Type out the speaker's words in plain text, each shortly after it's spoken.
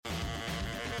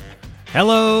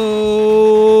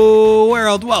Hello,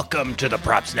 world. Welcome to the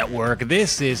Props Network.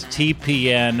 This is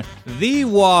TPN, the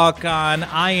walk-on.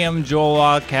 I am Joel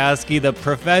Wachowski, the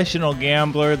professional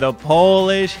gambler, the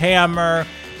Polish hammer.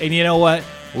 And you know what?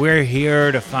 We're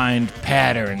here to find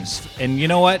patterns. And you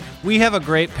know what? We have a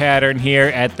great pattern here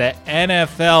at the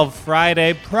NFL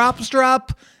Friday Props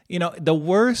Drop. You know, the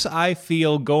worse I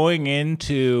feel going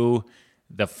into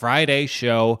the Friday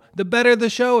show, the better the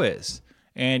show is.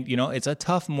 And, you know, it's a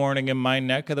tough morning in my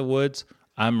neck of the woods.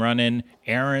 I'm running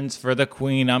errands for the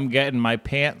queen. I'm getting my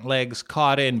pant legs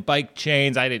caught in bike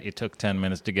chains. It took 10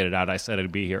 minutes to get it out. I said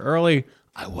I'd be here early.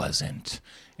 I wasn't.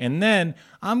 And then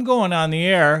I'm going on the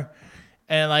air,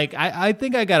 and, I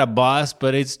think I got a boss,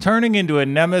 but it's turning into a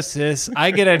nemesis.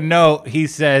 I get a note. He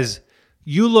says,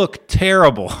 "You look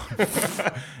terrible."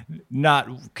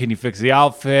 Not, can you fix the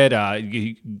outfit?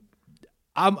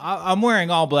 I'm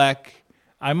wearing all black.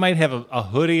 I might have a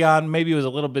hoodie on. Maybe it was a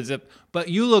little bit zipped. But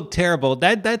you look terrible.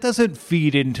 That doesn't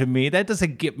feed into me. That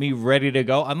doesn't get me ready to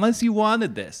go unless you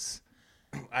wanted this.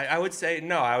 I would say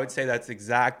no. I would say that's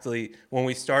exactly when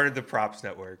we started the Props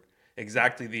Network.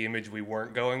 Exactly the image we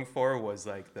weren't going for was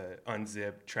like the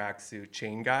unzipped tracksuit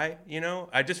chain guy. You know,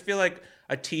 I just feel like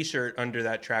a T-shirt under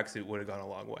that tracksuit would have gone a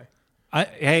long way.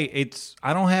 I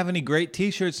don't have any great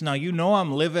T-shirts now. You know,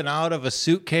 I'm living out of a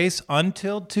suitcase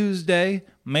until Tuesday.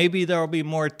 Maybe there'll be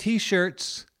more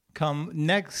T-shirts come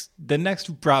the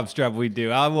next Props Drop we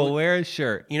do. I will wear a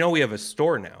shirt. You know, we have a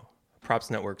store now, Props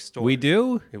Network store. We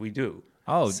do? Yeah, we do.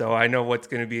 Oh, so I know what's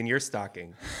going to be in your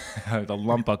stocking. The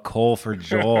lump of coal for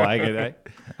Joel. I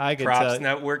could Props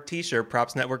Network T-shirt.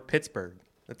 Props Network Pittsburgh.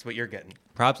 That's what you're getting.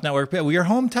 Props Network. Well, your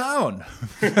hometown.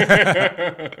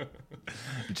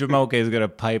 Jamoke is going to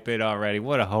pipe it already.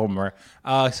 What a homer.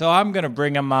 So I'm going to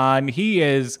bring him on.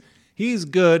 He's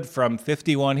good from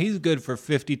 51. He's good for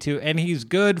 52. And he's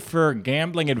good for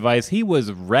gambling advice. He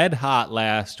was red hot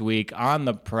last week on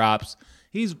the props.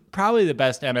 He's probably the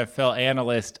best NFL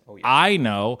analyst I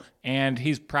know. And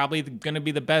he's probably going to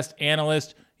be the best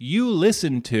analyst you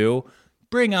listen to.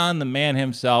 Bring on the man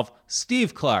himself,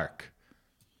 Steve Clark.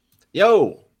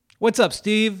 Yo. What's up,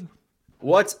 Steve?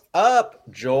 What's up,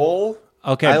 Joel?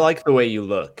 Okay. I like the way you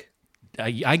look.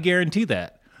 I guarantee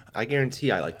that. I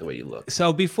guarantee I like the way you look.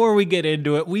 So before we get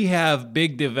into it, we have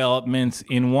big developments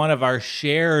in one of our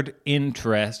shared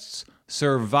interests,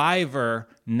 Survivor,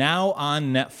 now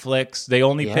on Netflix. They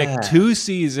only picked 2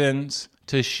 seasons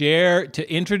to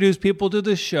introduce people to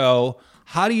the show.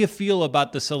 How do you feel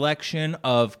about the selection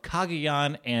of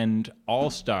Cagayan and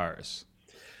All Stars?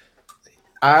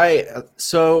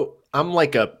 I'm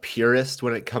like a purist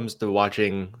when it comes to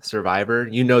watching Survivor.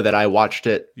 You know that I watched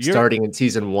it starting in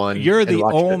season 1. You're the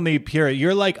only purist.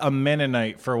 You're like a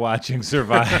Mennonite for watching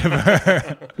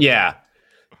Survivor. Yeah.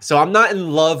 So I'm not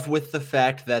in love with the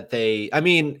fact that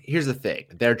here's the thing.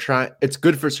 It's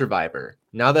good for Survivor.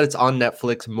 Now that it's on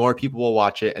Netflix, more people will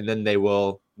watch it, and then they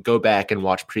will go back and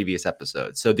watch previous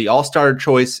episodes. So the All-Star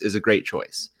choice is a great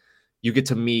choice. You get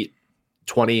to meet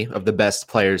 20 of the best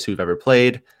players who've ever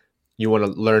played. You want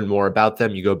to learn more about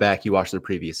them, you go back, you watch their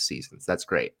previous seasons. That's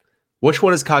great. Which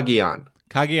one is Cagayan?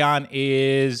 Cagayan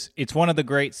it's one of the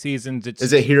great seasons.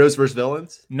 Is it Heroes versus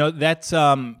Villains? No, that's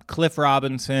Cliff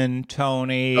Robinson,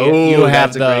 Tony. Oh, you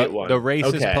have that's a great one. The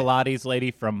racist Pilates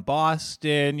lady from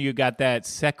Boston. You got that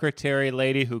secretary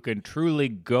lady who can truly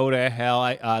go to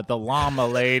hell, the llama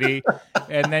lady.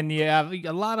 And then you have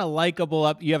a lot of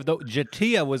likable you have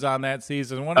Jatia was on that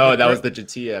season. That was the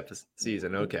Jatia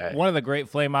season. Okay. One of the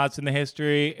great flameouts in the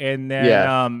history. And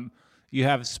then you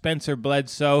have Spencer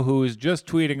Bledsoe, who is just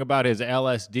tweeting about his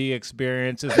LSD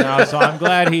experiences now. So I'm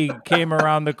glad he came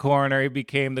around the corner. He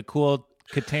became the cool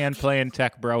Catan playing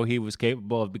tech bro he was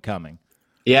capable of becoming.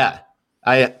 Yeah,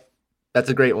 that's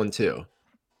a great one too.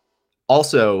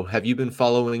 Also, have you been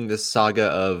following this saga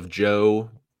of Joe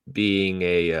being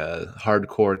a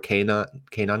hardcore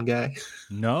Kanon guy?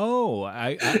 No,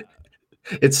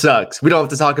 It sucks. We don't have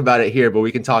to talk about it here, but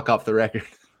we can talk off the record.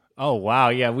 Oh, wow.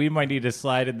 Yeah, we might need to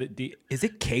slide in the... Is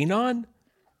it Kanon?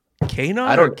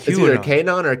 Kanon or QAnon? It's either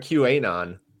Kanon or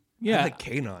QAnon. Yeah. I like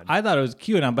Kanon. I thought it was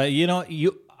QAnon, but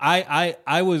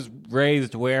I was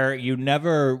raised where you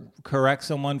never correct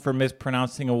someone for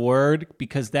mispronouncing a word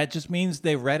because that just means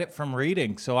they read it from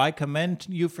reading. So I commend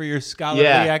you for your scholarly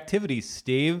activities,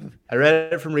 Steve. I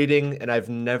read it from reading, and I've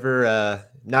never...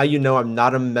 now you know I'm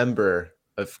not a member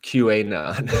of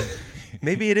QAnon.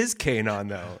 Maybe it is Kanon,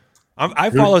 though.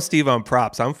 I follow Steve on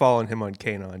props. I'm following him on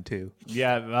Kanon too.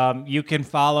 Yeah, you can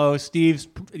follow Steve's.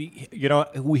 You know,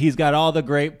 he's got all the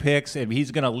great picks, and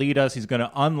he's going to lead us. He's going to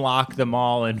unlock them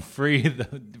all and free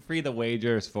the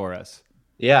wagers for us.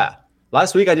 Yeah.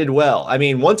 Last week I did well. I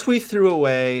mean, once we threw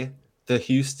away the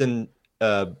Houston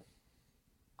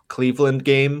Cleveland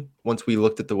game, once we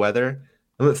looked at the weather,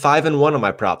 I went 5-1 on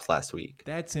my props last week.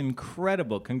 That's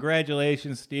incredible.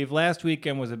 Congratulations, Steve. Last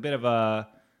weekend was a bit of a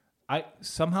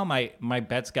somehow my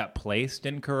bets got placed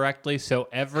incorrectly, so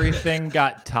everything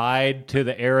got tied to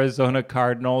the Arizona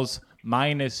Cardinals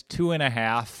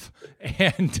 -2.5,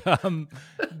 and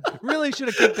really should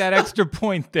have kicked that extra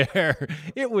point there.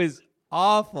 It was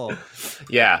awful.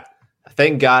 Yeah.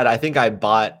 Thank God. I think I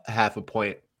bought half a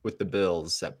point with the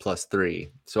Bills at +3.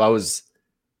 So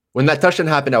when that touchdown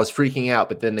happened, I was freaking out,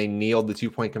 but then they nailed the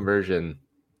 2-point conversion.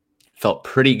 Felt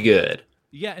pretty good.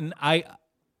 Yeah, and I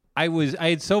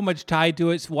had so much tied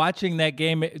to it. Watching that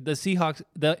game, the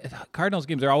Cardinals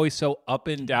games are always so up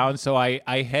and down. So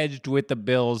I hedged with the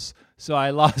Bills. So I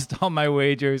lost all my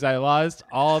wagers. I lost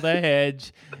all the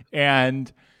hedge.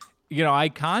 And, I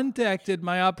contacted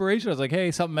my operation. I was like,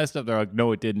 hey, something messed up. They're like,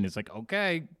 no, it didn't. It's like,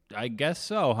 okay, I guess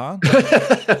so, huh?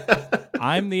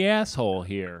 I'm the asshole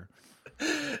here.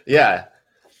 Yeah.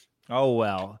 Oh,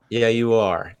 well. Yeah, you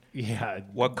are. Yeah.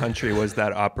 What country was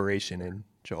that operation in,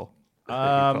 Joel?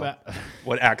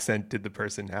 What accent did the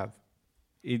person have?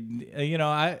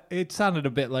 It sounded a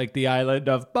bit like the island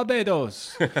of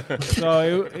Barbados.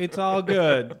 So it's all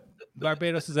good.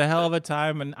 Barbados is a hell of a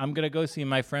time, and I'm going to go see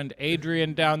my friend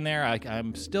Adrian down there.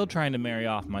 I'm still trying to marry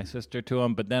off my sister to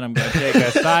him, but then I'm going to take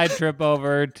a side trip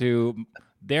over to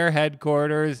their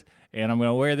headquarters, and I'm going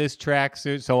to wear this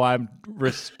tracksuit so I'm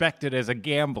respected as a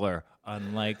gambler,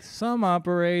 unlike some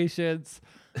operations.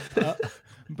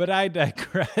 But I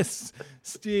digress.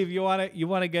 Steve, you want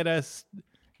to get us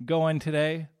going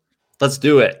today? Let's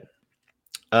do it.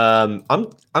 I'm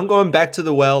going back to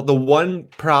the well. The one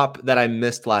prop that I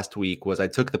missed last week was I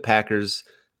took the Packers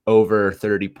over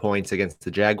 30 points against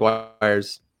the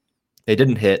Jaguars. They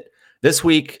didn't hit. This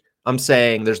week, I'm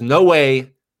saying there's no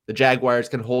way the Jaguars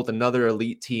can hold another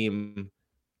elite team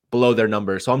below their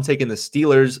number. So I'm taking the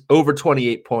Steelers over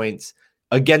 28 points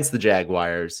against the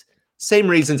Jaguars. Same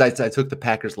reasons I took the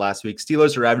Packers last week.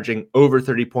 Steelers are averaging over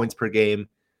 30 points per game.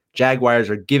 Jaguars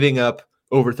are giving up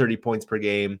over 30 points per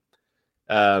game.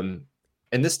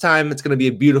 And this time it's going to be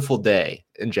a beautiful day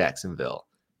in Jacksonville.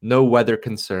 No weather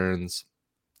concerns.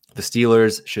 The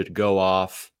Steelers should go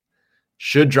off,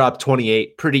 should drop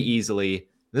 28 pretty easily.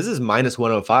 This is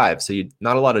 -105, so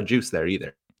not a lot of juice there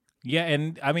either. Yeah,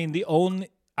 and I mean,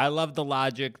 I love the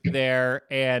logic there,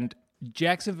 and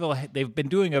Jacksonville, they've been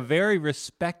doing a very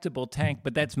respectable tank,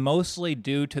 but that's mostly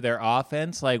due to their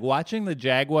offense. Like watching the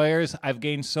Jaguars, I've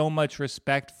gained so much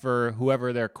respect for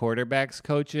whoever their quarterback's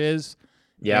coach is.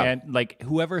 Yeah. And like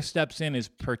whoever steps in is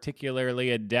particularly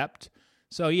adept.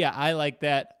 So yeah, I like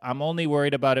that. I'm only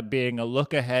worried about it being a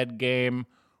look ahead game.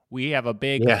 We have a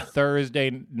big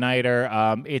Thursday nighter.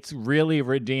 It's really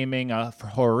redeeming a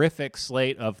horrific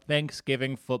slate of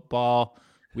Thanksgiving football.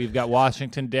 We've got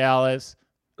Washington, Dallas,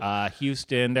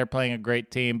 Houston. They're playing a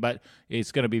great team, but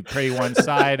it's going to be pretty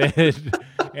one-sided,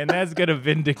 and that's going to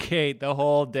vindicate the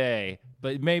whole day.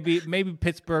 But maybe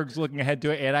Pittsburgh's looking ahead to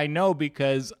it, and I know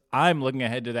because I'm looking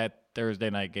ahead to that Thursday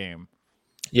night game.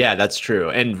 Yeah, that's true.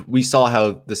 And we saw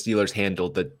how the Steelers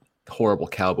handled the horrible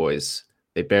Cowboys.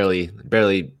 They barely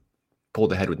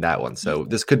pulled ahead with that one. So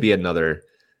this could be another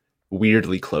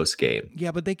weirdly close game.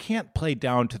 Yeah, but they can't play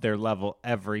down to their level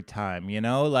every time,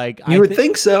 Like you would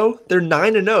think so. They're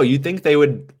 9-0. You'd think they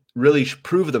would really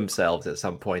prove themselves at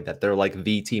some point that they're like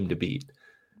the team to beat.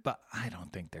 But I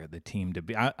don't think they're the team to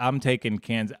beat. I'm taking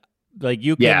Kansas. Like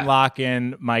you can lock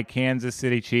in my Kansas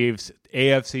City Chiefs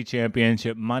AFC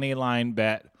Championship money line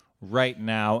bet right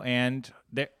now, and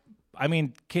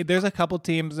there's a couple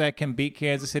teams that can beat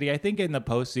Kansas City. I think in the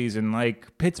postseason,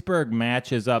 like Pittsburgh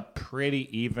matches up pretty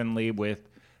evenly with,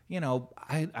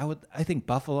 I think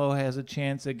Buffalo has a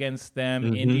chance against them.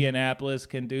 Mm-hmm. Indianapolis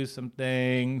can do some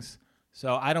things.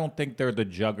 So I don't think they're the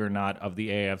juggernaut of the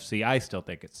AFC. I still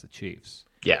think it's the Chiefs.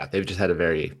 Yeah, they've just had a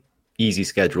very easy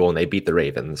schedule and they beat the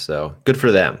Ravens. So good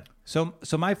for them. So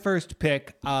my first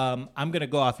pick, I'm going to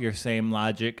go off your same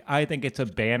logic. I think it's a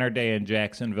banner day in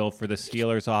Jacksonville for the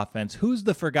Steelers offense. Who's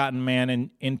the forgotten man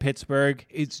in Pittsburgh?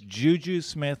 It's Juju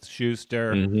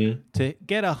Smith-Schuster to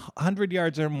get 100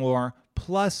 yards or more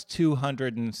plus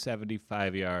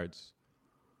 275 yards.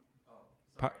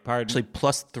 Pardon? Actually,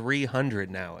 plus 300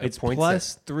 now. It's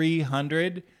plus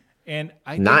 300. And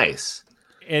nice.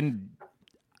 And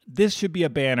this should be a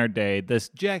banner day. This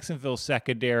Jacksonville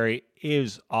secondary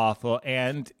is awful.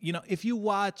 And, if you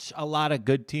watch a lot of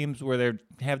good teams where they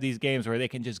have these games where they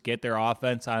can just get their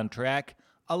offense on track,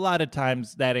 a lot of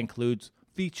times that includes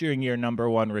featuring your number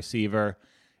one receiver.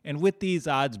 And with these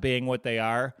odds being what they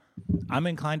are, I'm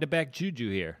inclined to back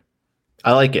Juju here.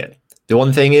 I like it. The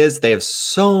one thing is they have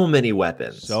so many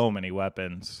weapons. So many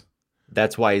weapons.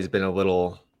 That's why he's been a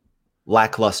little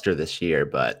lackluster this year.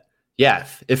 But yeah,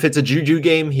 if it's a Juju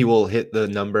game, he will hit the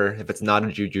number. If it's not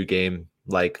a Juju game,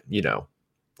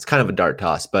 it's kind of a dart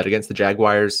toss. But against the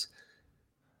Jaguars,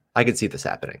 I could see this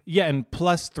happening. Yeah, and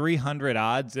plus 300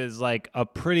 odds is like a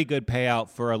pretty good payout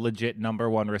for a legit number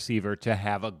one receiver to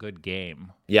have a good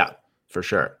game. Yeah, for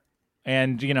sure.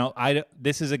 And,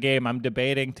 this is a game I'm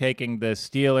debating taking the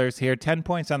Steelers here. 10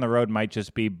 points on the road might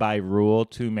just be by rule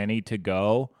too many to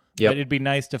go. Yep. But it'd be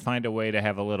nice to find a way to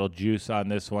have a little juice on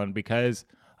this one because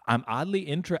I'm oddly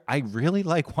interested. I really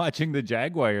like watching the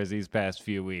Jaguars these past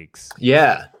few weeks.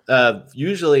 Yeah.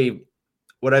 Usually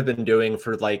what I've been doing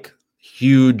for like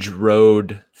huge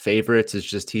road favorites is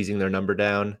just teasing their number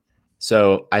down.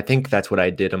 So I think that's what I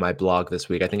did on my blog this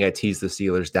week. I think I teased the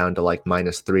Steelers down to like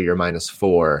 -3 or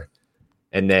 -4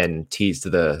 and then teased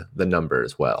the number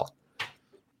as well.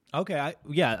 Okay.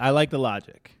 I like the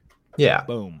logic. Yeah.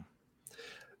 Boom.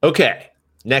 Okay.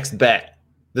 Next bet.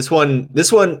 This one,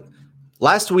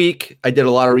 last week I did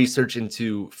a lot of research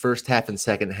into first half and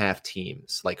second half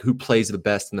teams, like who plays the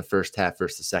best in the first half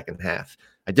versus the second half.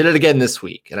 I did it again this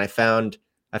week, and I found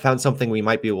something we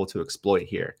might be able to exploit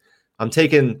here. I'm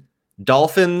taking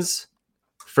Dolphins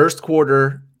first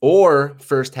quarter or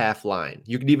first half line.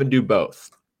 You could even do both.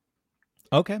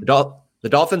 Okay. The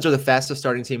Dolphins are the fastest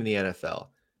starting team in the NFL.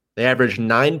 They averaged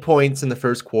 9 points in the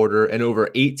first quarter and over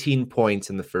 18 points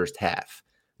in the first half.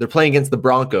 They're playing against the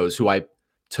Broncos, who I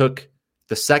took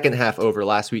the second half over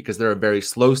last week because they're a very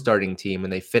slow starting team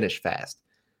and they finish fast.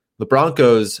 The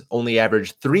Broncos only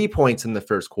averaged 3 points in the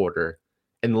first quarter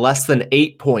and less than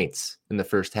 8 points in the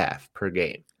first half per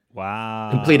game.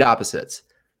 Wow. Complete opposites.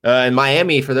 And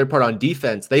Miami, for their part on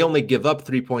defense, they only give up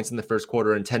 3 points in the first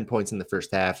quarter and 10 points in the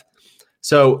first half.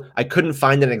 So I couldn't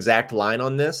find an exact line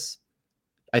on this.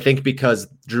 I think because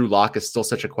Drew Lock is still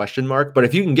such a question mark. But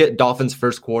if you can get Dolphins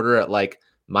first quarter at like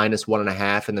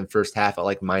 -1.5 and then first half at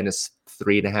like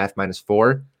 -3.5,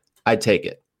 -4, I'd take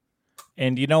it.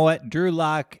 And you know what? Drew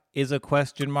Lock is a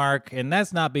question mark, and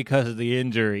that's not because of the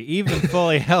injury. Even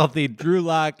fully healthy, Drew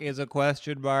Lock is a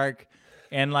question mark.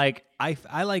 And like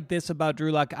I like this about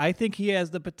Drew Lock. I think he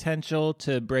has the potential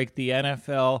to break the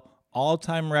NFL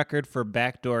all-time record for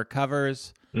backdoor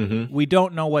covers. Mm-hmm. We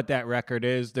don't know what that record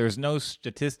is. There's no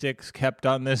statistics kept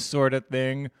on this sort of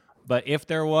thing. But if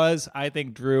there was, I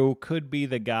think Drew could be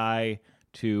the guy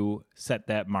to set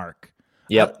that mark.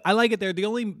 Yep. I like it there. The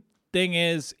only thing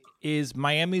is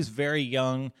Miami's very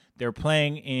young. They're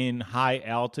playing in high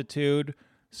altitude.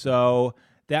 So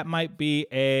that might be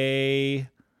a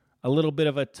little bit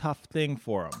of a tough thing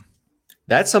for them.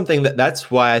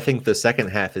 That's why I think the second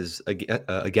half is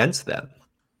against them.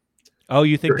 Oh,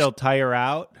 you think First. they'll tire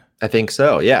out? I think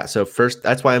so. Yeah. So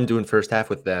that's why I'm doing first half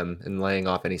with them and laying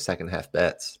off any second half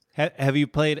bets. Have you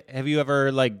ever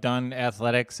like done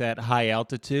athletics at high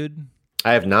altitude?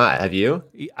 I have not. Have you?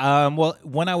 Well,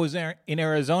 when I was in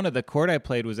Arizona, the court I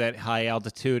played was at high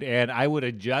altitude, and I would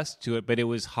adjust to it, but it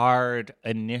was hard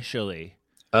initially.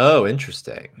 Oh,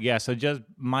 interesting. Yeah, so just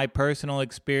my personal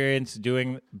experience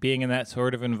being in that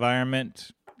sort of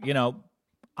environment,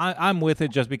 I'm with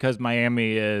it just because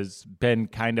Miami has been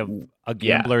kind of a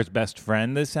gambler's best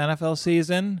friend this NFL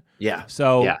season. Yeah.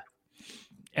 So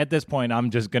at this point,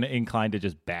 I'm just going to incline to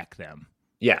just back them.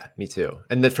 Yeah, me too.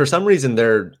 And for some reason,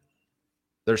 their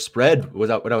spread was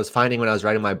what I was finding when I was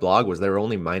writing my blog was they were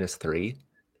only -3.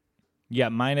 Yeah,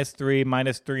 -3,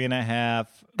 -3.5.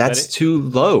 That's too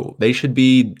low. They should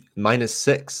be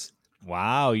 -6.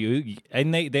 Wow,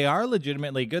 and they are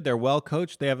legitimately good. They're well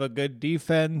coached. They have a good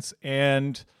defense,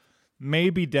 and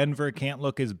maybe Denver can't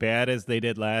look as bad as they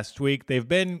did last week. They've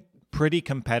been pretty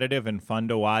competitive and fun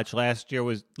to watch. Last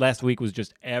week was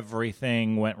just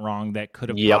everything went wrong that could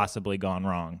have possibly gone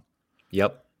wrong.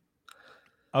 Yep.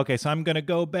 Okay, so I'm going to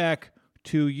go back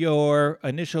to your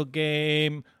initial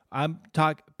game. I'm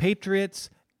talking Patriots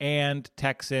and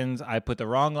Texans. I put the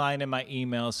wrong line in my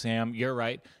email, Sam. You're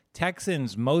right.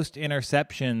 Texans, most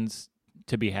interceptions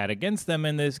to be had against them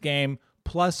in this game,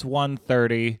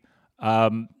 +130.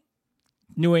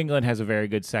 New England has a very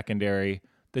good secondary.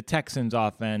 The Texans'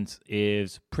 offense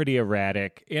is pretty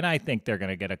erratic, and I think they're going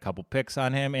to get a couple picks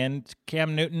on him. And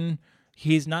Cam Newton,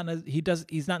 he's not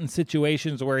in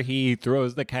situations where he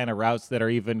throws the kind of routes that are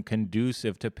even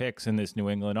conducive to picks in this New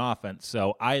England offense.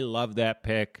 So I love that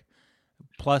pick.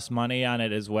 Plus money on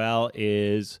it as well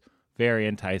is very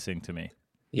enticing to me.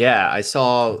 Yeah, I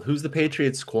saw who's the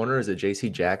Patriots corner? Is it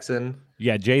JC Jackson?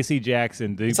 Yeah, J.C.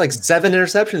 Jackson. It's like 7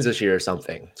 interceptions this year or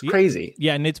something. It's crazy.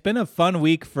 Yeah, and it's been a fun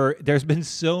week there's been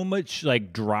so much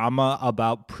like drama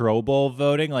about Pro Bowl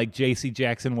voting. Like J.C.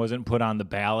 Jackson wasn't put on the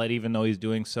ballot even though he's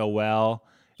doing so well.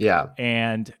 Yeah.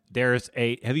 And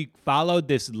have you followed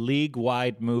this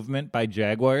league-wide movement by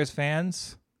Jaguars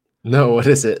fans? No, what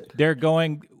is it?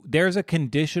 There's a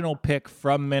conditional pick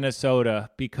from Minnesota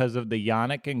because of the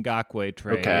Yannick Ngakoue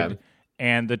trade. Okay.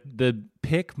 And the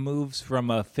pick moves from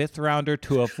a 5th rounder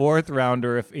to a 4th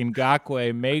rounder if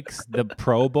Ngakoue makes the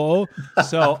Pro Bowl.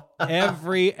 So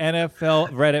every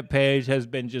NFL Reddit page has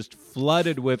been just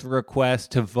flooded with requests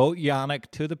to vote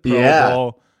Yannick to the Pro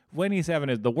Bowl when he's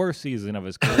having the worst season of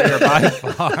his career by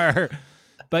far.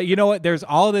 But you know what? There's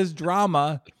all this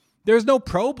drama. There's no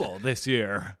Pro Bowl this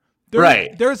year.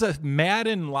 There's a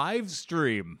Madden live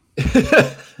stream.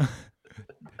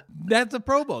 That's a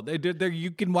Pro Bowl.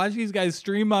 You can watch these guys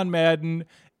stream on Madden,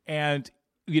 and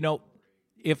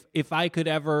if I could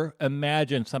ever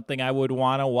imagine something I would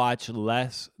want to watch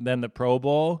less than the Pro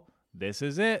Bowl, this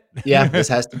is it. Yeah, this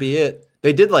has to be it.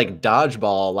 They did like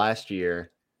dodgeball last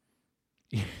year,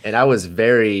 and I was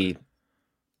very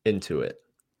into it.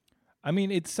 I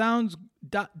mean, it sounds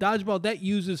dodgeball that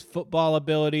uses football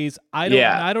abilities. I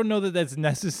don't know that that's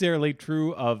necessarily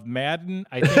true of Madden.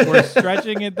 I think we're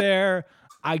stretching it there.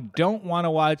 I don't want to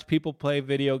watch people play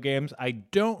video games. I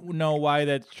don't know why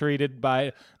that's treated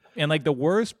and like the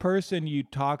worst person you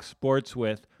talk sports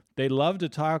with, they love to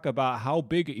talk about how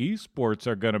big esports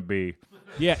are going to be.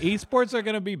 Yeah, esports are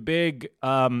going to be big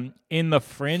in the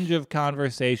fringe of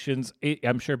conversations.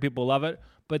 I'm sure people love it,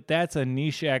 but that's a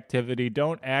niche activity.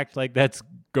 Don't act like that's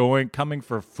coming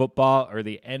for football or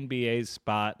the NBA's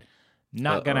spot.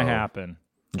 Not going to happen.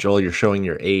 Joel, you're showing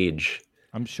your age.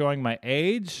 I'm showing my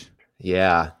age?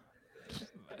 Yeah.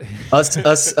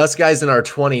 Us guys in our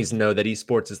 20s know that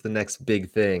esports is the next big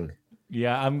thing.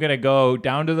 Yeah, I'm going to go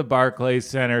down to the Barclays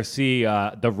Center, see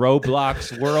the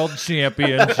Roblox World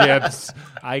Championships.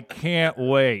 I can't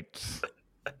wait.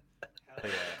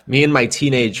 Me and my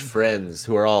teenage friends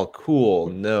who are all cool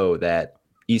know that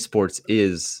esports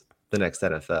is the next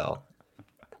NFL.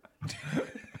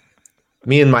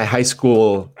 Me and my high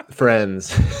school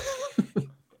friends.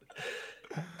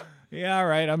 Yeah, all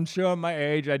right. I'm showing my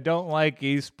age. I don't like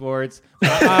esports.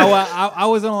 I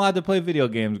wasn't allowed to play video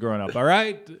games growing up. All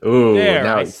right. Ooh,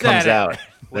 now it comes out.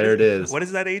 There it is. What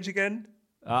is that age again?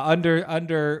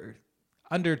 Under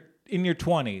in your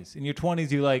 20s. In your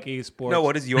 20s, you like esports. No.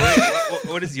 What is your age?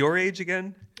 What is your age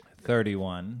again?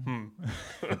 31.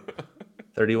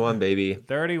 31, baby.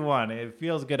 31. It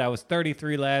feels good. I was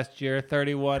 33 last year.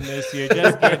 31 this year.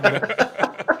 Just kidding.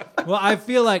 Well, I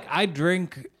feel like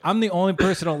I'm the only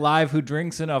person alive who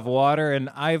drinks enough water, and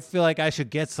I feel like I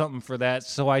should get something for that.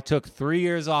 So I took 3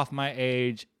 years off my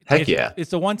age.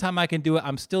 It's the one time I can do it.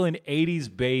 I'm still an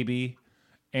 80s baby,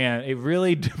 and it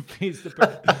really defeats the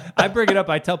purpose. I bring it up.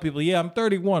 I tell people, yeah, I'm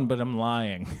 31, but I'm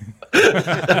lying.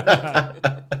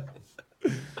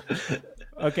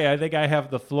 Okay, I think I have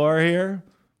the floor here.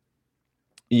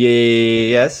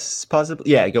 Yes, possibly.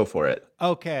 Yeah, go for it.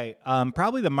 Okay,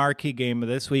 probably the marquee game of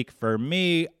this week for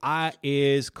me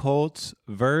is Colts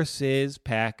versus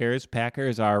Packers.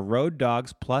 Packers are road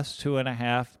dogs plus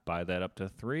 2.5. Buy that up to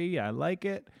 3. I like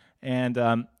it.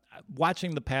 And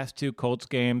watching the past 2 Colts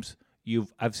games,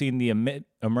 I've seen the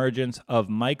emergence of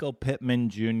Michael Pittman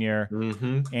Jr.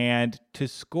 And to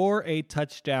score a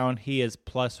touchdown, he is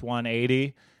plus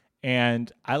 180.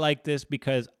 And I like this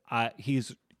because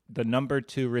he's the number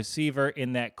 2 receiver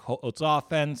in that Colts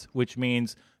offense, which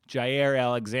means Jair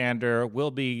Alexander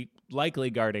will be likely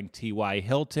guarding T.Y.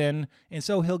 Hilton, and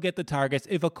so he'll get the targets.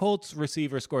 If a Colts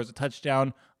receiver scores a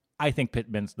touchdown, I think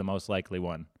Pittman's the most likely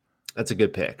one. That's a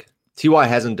good pick. T.Y.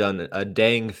 hasn't done a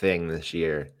dang thing this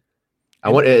year.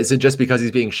 Is it just because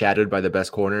he's being shadowed by the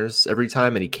best corners every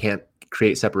time and he can't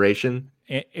create separation?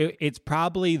 It's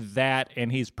probably that,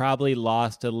 and he's probably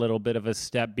lost a little bit of a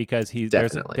step because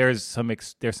there's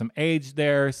some age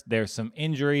there, there's some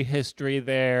injury history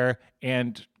there,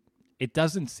 and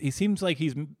he seems like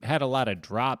he's had a lot of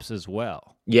drops as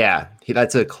well. Yeah,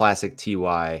 that's a classic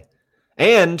TY,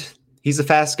 and he's a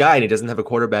fast guy, and he doesn't have a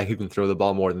quarterback who can throw the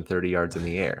ball more than 30 yards in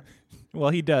the air. Well,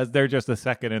 he does. They're just the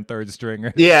second and third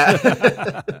stringers.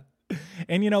 Yeah.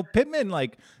 And Pittman,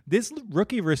 this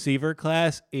rookie receiver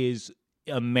class is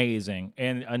amazing,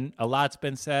 and a lot's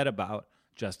been said about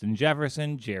Justin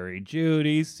Jefferson, Jerry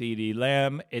Jeudy, CeeDee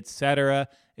Lamb, etc.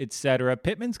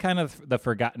 Pittman's kind of the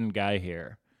forgotten guy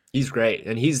here. He's great,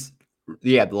 and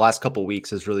the last couple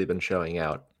weeks has really been showing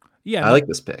out. Yeah, I like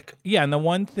this pick. Yeah, and the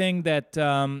one thing that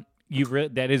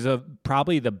that is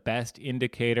probably the best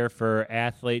indicator for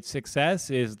athlete success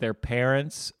is their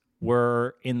parents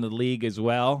were in the league as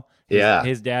well.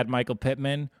 His dad, Michael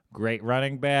Pittman, great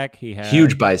running back. He had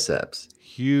huge biceps.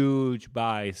 Huge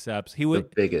biceps. The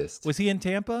biggest. Was he in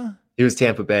Tampa? He was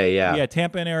Tampa Bay, yeah. Yeah,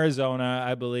 Tampa and Arizona,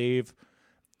 I believe.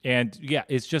 And yeah,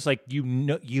 it's just like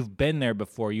you've been there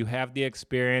before. You have the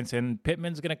experience, and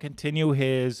Pittman's going to continue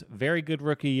his very good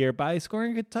rookie year by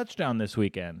scoring a touchdown this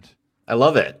weekend. I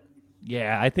love it.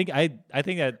 Yeah, I think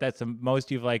that's the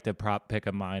most you've liked to prop pick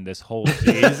of mine this whole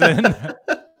season.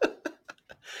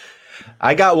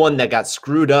 I got one that got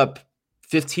screwed up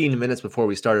 15 minutes before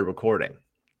we started recording.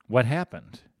 What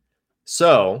happened?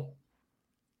 So,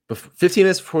 15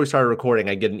 minutes before we started recording,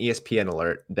 I get an ESPN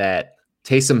alert that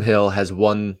Taysom Hill has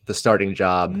won the starting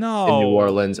job in New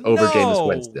Orleans over Jameis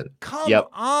Winston. Come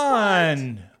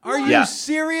on. Are you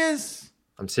serious?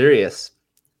 I'm serious.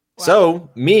 Wow. So,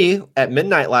 me at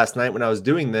midnight last night when I was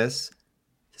doing this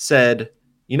said,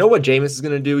 you know what Jameis is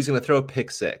going to do? He's going to throw a pick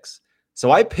six. So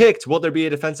I picked, will there be a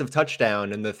defensive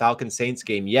touchdown in the Falcons-Saints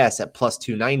game? Yes, at plus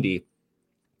 290.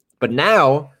 But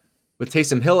now, with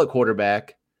Taysom Hill at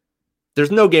quarterback,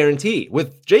 there's no guarantee.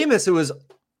 With Jameis, it was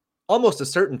almost a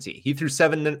certainty. He threw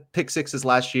 7 pick sixes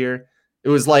last year. It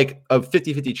was like a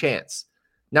 50-50 chance.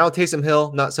 Now Taysom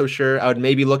Hill, not so sure. I would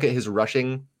maybe look at his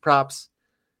rushing props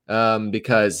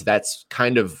because that's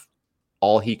kind of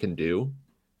all he can do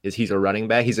is he's a running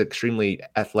back. He's an extremely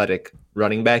athletic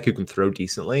running back who can throw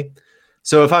decently.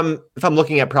 So if I'm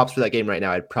looking at props for that game right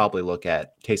now, I'd probably look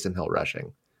at Taysom Hill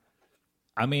rushing.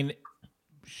 I mean,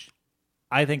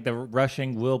 I think the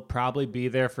rushing will probably be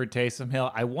there for Taysom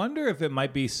Hill. I wonder if it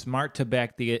might be smart to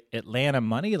back the Atlanta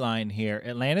money line here.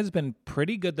 Atlanta's been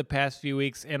pretty good the past few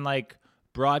weeks, and like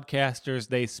broadcasters,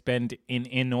 they spend an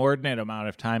inordinate amount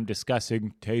of time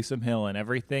discussing Taysom Hill and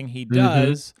everything he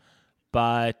does.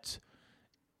 But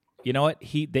you know what?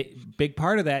 The big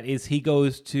part of that is he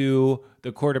goes to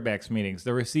the quarterbacks meetings,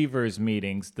 the receivers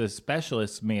meetings, the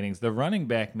specialists meetings, the running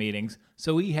back meetings.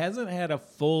 So he hasn't had a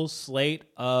full slate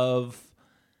of,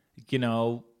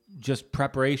 just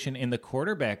preparation in the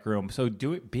quarterback room. So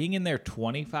being in there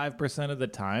 25% of the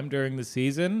time during the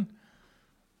season,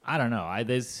 I don't know.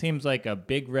 This seems like a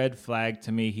big red flag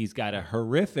to me. He's got a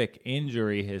horrific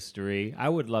injury history. I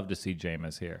would love to see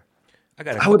Jameis here. I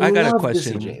got a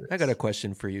question. I got a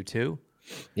question for you too.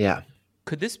 Yeah.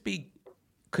 Could this be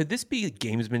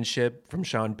gamesmanship from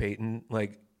Sean Payton?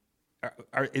 Like,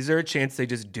 is there a chance they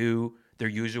just do their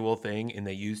usual thing and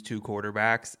they use 2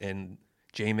 quarterbacks and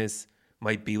Jameis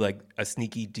might be like a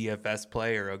sneaky DFS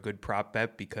play or a good prop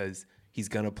bet because he's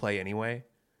gonna play anyway?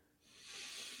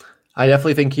 I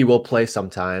definitely think he will play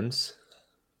sometimes,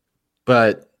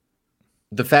 but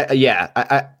the fact,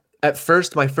 at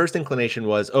first, my first inclination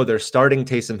was, they're starting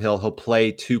Taysom Hill. He'll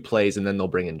play 2 plays, and then they'll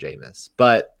bring in Jameis.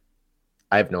 But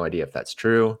I have no idea if that's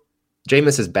true.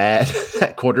 Jameis is bad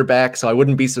at quarterback, so I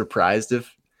wouldn't be surprised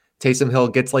if Taysom Hill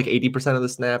gets like 80% of the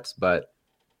snaps. But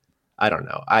I don't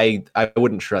know. I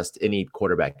wouldn't trust any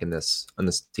quarterback on this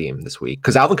team this week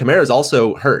because Alvin Kamara is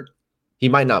also hurt. He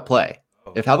might not play.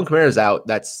 If Alvin Kamara is out,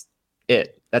 that's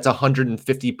it. That's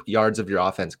 150 yards of your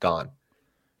offense gone.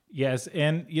 Yes,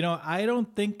 and I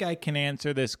don't think I can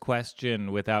answer this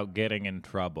question without getting in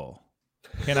trouble.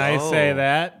 Can I say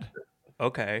that?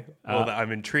 Okay. Well,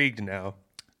 I'm intrigued now.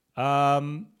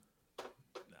 I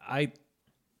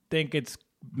think it's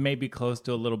maybe close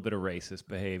to a little bit of racist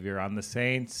behavior on the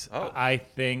Saints. I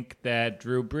think that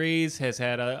Drew Brees has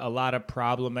had a lot of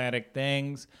problematic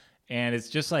things, and it's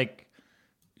just like,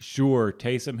 sure,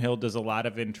 Taysom Hill does a lot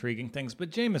of intriguing things,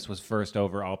 but Jameis was first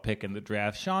overall pick in the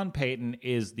draft. Sean Payton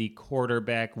is the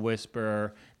quarterback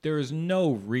whisperer. There is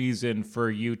no reason for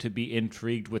you to be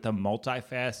intrigued with a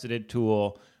multifaceted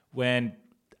tool when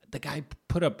the guy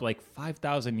put up like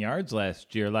 5,000 yards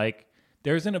last year. Like,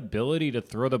 there's an ability to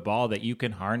throw the ball that you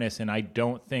can harness, and I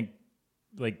don't think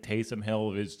like Taysom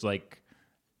Hill is like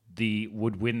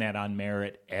would win that on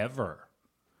merit ever.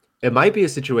 It might be a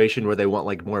situation where they want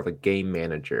like more of a game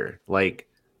manager. Like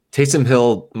Taysom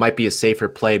Hill might be a safer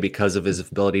play because of his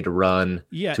ability to run,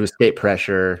 to escape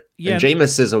pressure. Yeah. And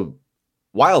Jameis is a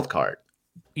wild card.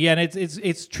 Yeah, and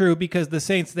it's true because the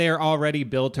Saints, they're already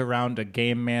built around a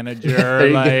game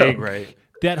manager. Right.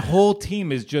 That whole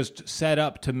team is just set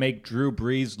up to make Drew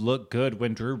Brees look good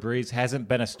when Drew Brees hasn't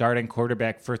been a starting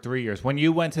quarterback for 3 years. When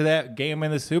you went to that game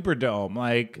in the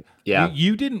Superdome,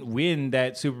 you didn't win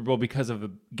that Super Bowl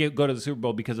go to the Super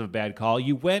Bowl because of a bad call.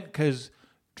 You went because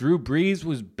Drew Brees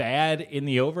was bad in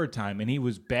the overtime, and he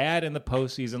was bad in the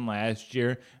postseason last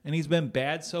year, and he's been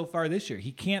bad so far this year.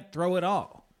 He can't throw it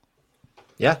all.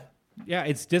 Yeah, Yeah,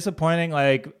 it's disappointing.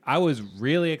 Like, I was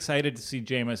really excited to see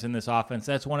Jameis in this offense.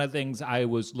 That's one of the things I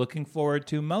was looking forward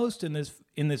to most in this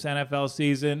NFL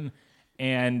season.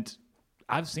 And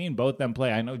I've seen both them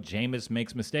play. I know Jameis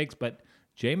makes mistakes, but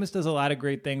Jameis does a lot of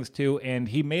great things too. And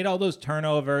he made all those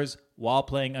turnovers while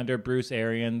playing under Bruce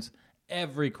Arians.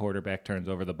 Every quarterback turns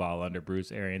over the ball under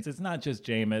Bruce Arians. It's not just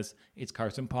Jameis. It's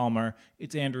Carson Palmer.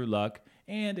 It's Andrew Luck.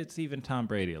 And it's even Tom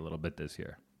Brady a little bit this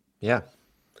year. Yeah.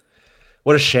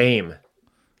 What a shame.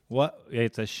 What?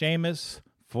 It's a Seamus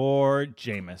for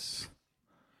Jameis.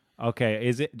 Okay,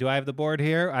 is it? Do I have the board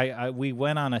here? We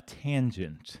went on a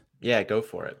tangent. Yeah, go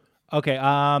for it. Okay,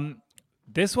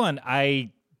 this one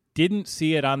I didn't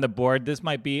see it on the board. This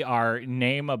might be our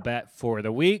name a bet for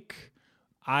the week.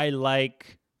 I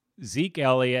like Zeke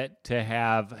Elliott to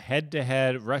have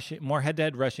more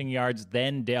head-to-head rushing yards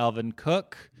than Dalvin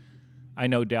Cook. I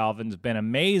know Dalvin's been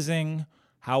amazing.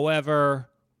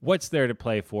 However, what's there to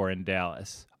play for in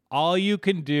Dallas? All you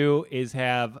can do is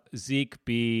have Zeke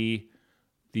be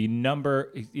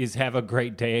have a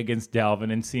great day against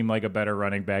Dalvin and seem like a better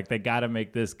running back. They got to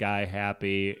make this guy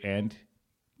happy. And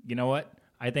you know what?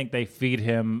 I think they feed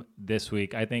him this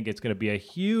week. I think it's going to be a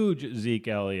huge Zeke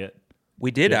Elliott.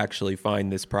 We did actually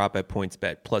find this prop at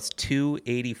PointsBet plus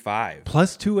 285.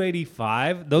 Plus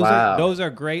 285. Those are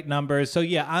great numbers. So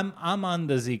yeah, I'm on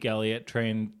the Zeke Elliott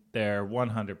train there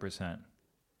 100%.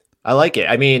 I like it.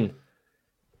 I mean,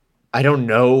 I don't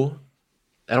know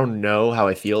how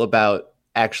I feel about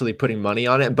actually putting money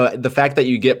on it, but the fact that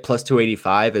you get plus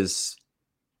 285 is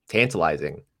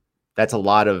tantalizing. That's a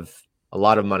lot of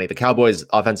money. The Cowboys'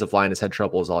 offensive line has had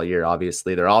troubles all year.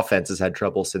 Obviously, their offense has had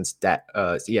trouble since Dak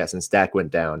went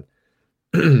down.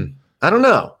 I don't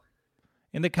know.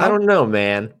 I don't know,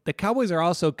 man. The Cowboys are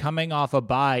also coming off a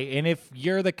bye, and if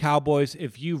you're the Cowboys,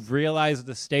 if you've realized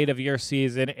the state of your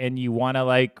season and you want to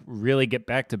like really get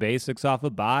back to basics off a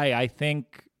bye, I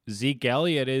think Zeke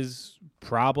Elliott is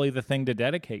probably the thing to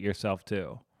dedicate yourself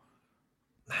to.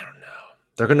 I don't know.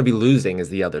 They're going to be losing is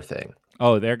the other thing.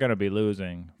 Oh, they're going to be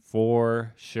losing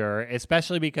for sure,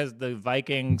 especially because the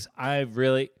Vikings are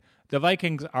the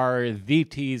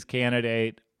tease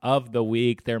candidate of the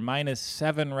week. They're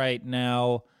 -7 right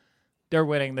now. They're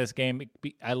winning this game.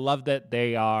 I love that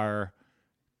they are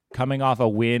coming off a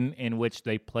win in which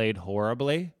they played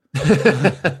horribly.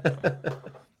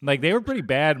 Like, they were pretty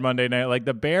bad Monday night. Like,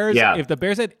 the Bears, if the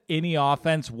Bears had any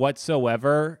offense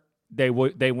whatsoever, they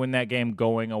win that game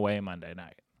going away Monday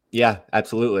night. Yeah,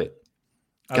 absolutely.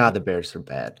 God, the Bears are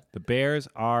bad. The Bears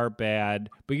are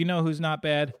bad. But you know who's not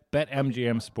bad?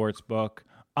 BetMGM Sportsbook.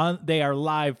 They are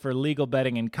live for legal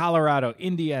betting in Colorado,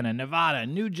 Indiana, Nevada,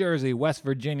 New Jersey, West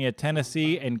Virginia,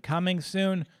 Tennessee, and coming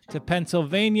soon to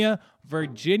Pennsylvania,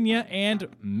 Virginia, and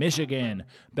Michigan.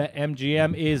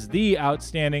 BetMGM is the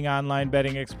outstanding online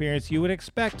betting experience you would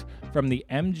expect from the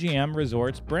MGM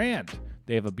Resorts brand.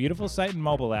 They have a beautiful site and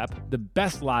mobile app, the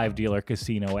best live dealer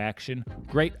casino action,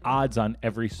 great odds on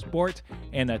every sport,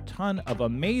 and a ton of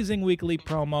amazing weekly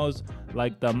promos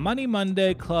like the Money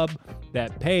Monday Club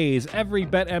that pays every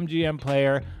BetMGM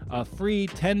player a free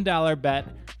 $10 bet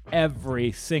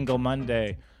every single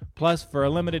Monday. Plus, for a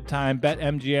limited time,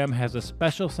 BetMGM has a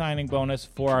special signing bonus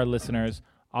for our listeners.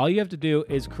 All you have to do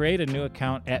is create a new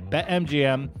account at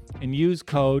BetMGM and use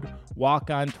code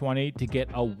WALKON20 to get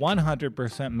a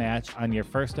 100% match on your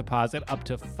first deposit up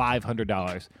to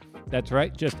 $500. That's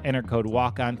right, just enter code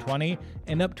WALKON20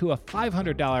 and up to a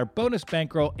 $500 bonus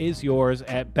bankroll is yours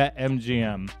at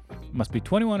BetMGM. Must be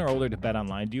 21 or older to bet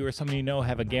online. Do you or someone you know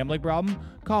have a gambling problem?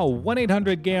 Call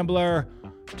 1-800-GAMBLER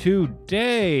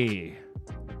today.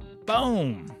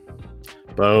 Boom.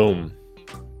 Boom.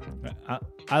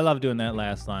 I love doing that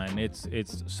last line. It's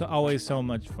always so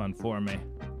much fun for me.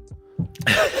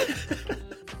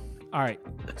 All right,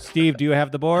 Steve, do you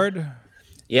have the board?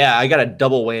 Yeah, I got a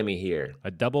double whammy here.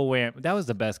 A double whammy. That was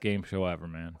the best game show ever,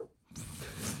 man.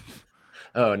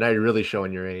 Oh, now you're really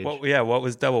showing your age. What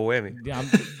was double whammy? Yeah,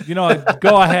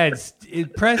 go ahead.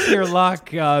 Press your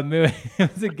luck. It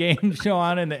was a game show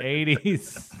on in the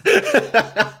 80s.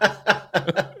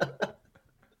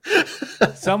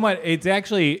 It's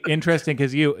actually interesting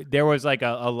because there was like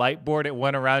a light board. It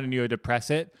went around and you had to press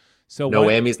it. So no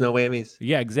whammies.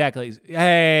 Yeah, exactly.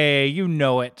 Hey, you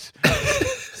know it.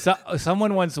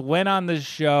 Someone once went on the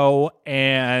show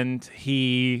and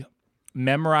he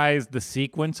memorized the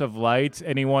sequence of lights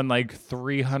and he won like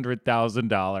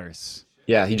 $300,000.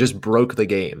 Yeah, he just broke the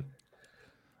game.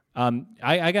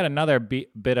 I got another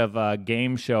bit of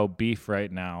game show beef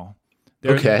right now.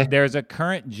 There's a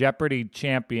current Jeopardy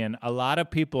champion. A lot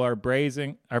of people are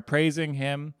praising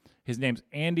him. His name's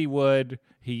Andy Wood.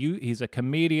 He's a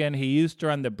comedian. He used to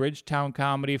run the Bridgetown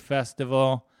Comedy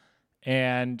Festival.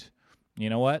 And you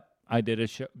know what? I did a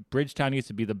show. Bridgetown used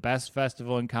to be the best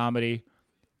festival in comedy.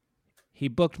 He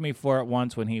booked me for it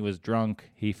once when he was drunk.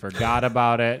 He forgot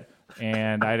about it,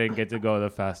 and I didn't get to go to the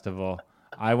festival.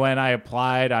 I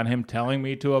applied on him telling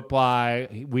me to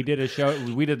apply. We did a show.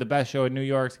 We did the best show in New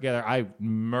York together. I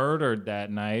murdered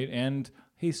that night, and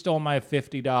he stole my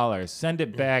 $50. Send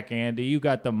it back, Andy. You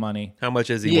got the money. How much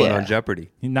has he won on Jeopardy?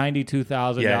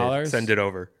 $92,000. Yeah, send it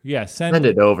over. Yeah, send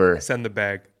it over. Send the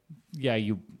bag. Yeah,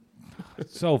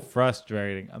 so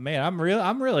frustrating. Man,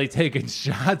 I'm really taking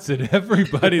shots at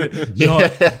everybody.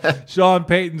 Sean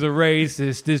Payton's a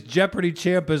racist. This Jeopardy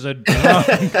champ is a drunk.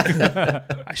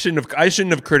 I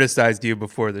shouldn't have criticized you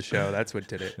before the show. That's what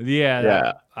did it.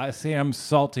 Yeah. I see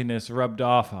saltiness rubbed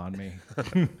off on me.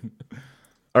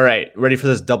 All right, ready for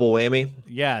this double whammy?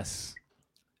 Yes.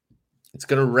 It's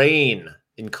going to rain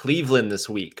in Cleveland this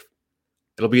week.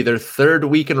 It'll be their third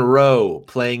week in a row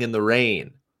playing in the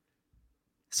rain.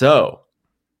 So,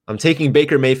 I'm taking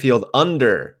Baker Mayfield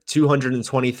under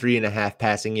 223.5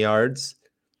 passing yards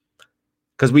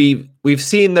because we've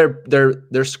seen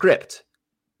their script.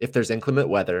 If there's inclement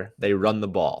weather, they run the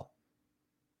ball.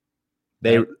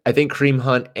 I think Kareem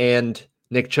Hunt and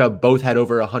Nick Chubb both had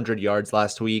over 100 yards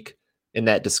last week in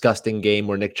that disgusting game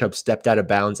where Nick Chubb stepped out of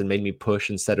bounds and made me push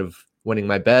instead of winning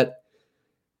my bet.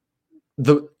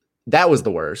 That was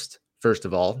the worst, first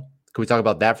of all. Can we talk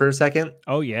about that for a second?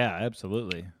 Oh, yeah,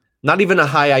 absolutely. Not even a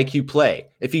high IQ play.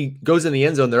 If he goes in the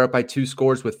end zone, they're up by 2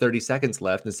 scores with 30 seconds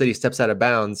left. Instead, he steps out of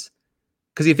bounds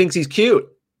because he thinks he's cute.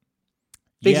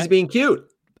 He's being cute.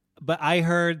 But I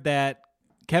heard that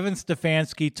Kevin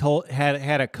Stefanski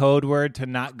had a code word to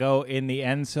not go in the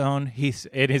end zone.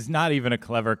 It is not even a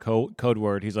clever code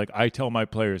word. He's like, I tell my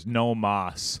players, no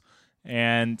mas.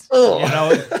 And,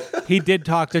 he did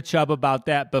talk to Chubb about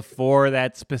that before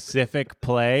that specific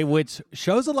play, which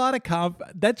shows a lot of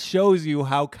that shows you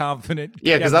how confident.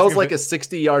 Yeah, because that was like a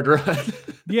 60-yard run.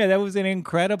 Yeah, that was an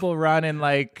incredible run. And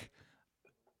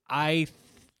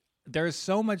there's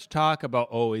so much talk about,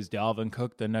 is Dalvin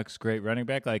Cook the next great running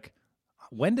back? Like,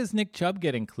 when does Nick Chubb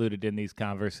get included in these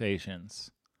conversations?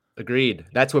 Agreed.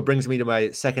 That's what brings me to my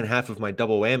second half of my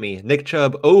double whammy. Nick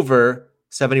Chubb over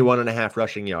 71.5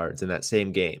 rushing yards in that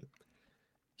same game.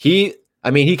 He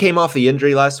came off the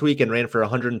injury last week and ran for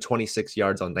 126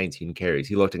 yards on 19 carries.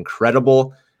 He looked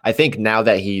incredible. I think now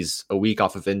that he's a week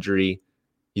off of injury,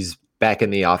 he's back in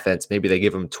the offense. Maybe they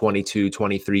give him 22,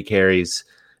 23 carries.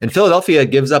 And Philadelphia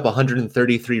gives up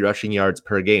 133 rushing yards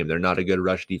per game. They're not a good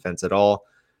rush defense at all.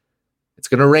 It's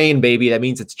going to rain, baby. That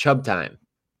means it's Chubb time.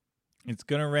 It's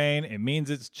going to rain. It means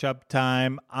it's Chubb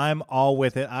time. I'm all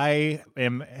with it. I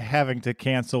am having to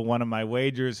cancel one of my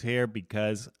wagers here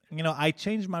because, I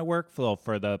changed my workflow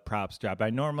for the props drop. I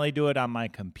normally do it on my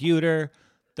computer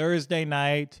Thursday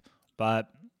night, but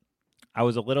I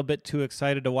was a little bit too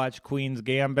excited to watch Queen's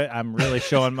Gambit. I'm really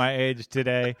showing my age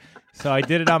today. So I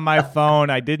did it on my phone.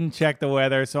 I didn't check the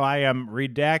weather, so I am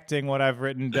redacting what I've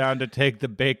written down to take the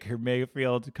Baker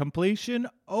Mayfield completion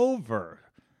over.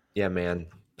 Yeah, man.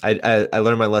 I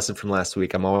learned my lesson from last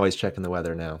week. I'm always checking the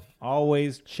weather now.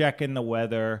 Always checking the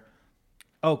weather.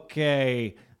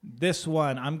 Okay, this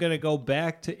one, I'm going to go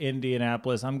back to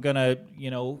Indianapolis. I'm going to,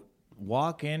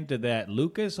 walk into that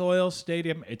Lucas Oil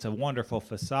Stadium. It's a wonderful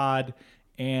facade.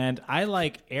 And I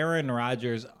like Aaron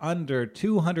Rodgers under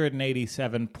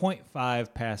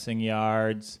 287.5 passing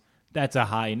yards. That's a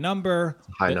high number.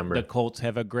 The Colts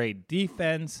have a great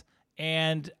defense.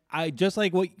 And I just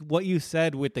like what you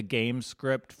said with the game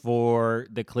script for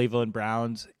the Cleveland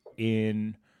Browns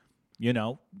in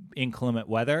inclement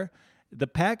weather. The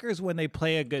Packers, when they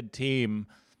play a good team,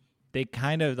 they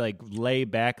kind of lay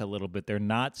back a little bit. They're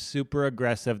not super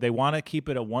aggressive. They want to keep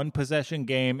it a one-possession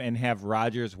game and have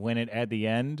Rodgers win it at the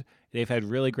end. They've had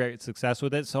really great success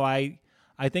with it. So I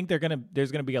think there's going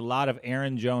to be a lot of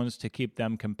Aaron Jones to keep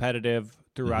them competitive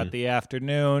throughout the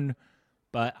afternoon.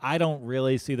 But I don't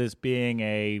really see this being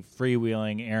a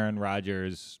freewheeling Aaron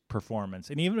Rodgers performance.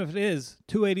 And even if it is,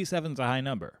 287 is a high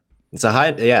number. It's a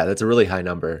high, that's a really high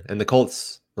number. And the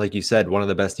Colts, like you said, one of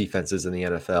the best defenses in the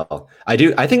NFL. I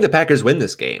think the Packers win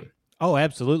this game. Oh,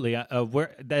 absolutely.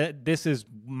 This is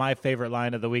my favorite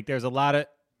line of the week. There's a lot of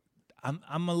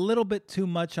I'm a little bit too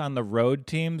much on the road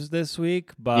teams this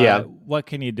week, but what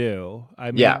can you do?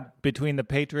 I mean, between the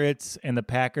Patriots and the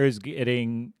Packers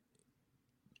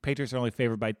Patriots are only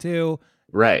favored by 2.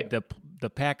 Right. The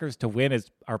Packers to win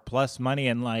are plus money,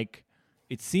 and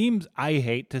it seems, I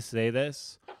hate to say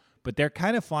this, but they're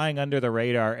kind of flying under the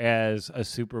radar as a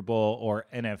Super Bowl or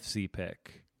NFC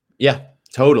pick. Yeah,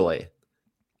 totally.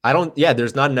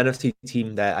 there's not an NFC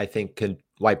team that I think can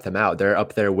wipe them out. They're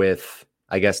up there with,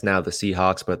 I guess now the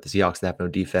Seahawks, but the Seahawks have no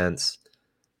defense.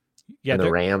 Yeah, and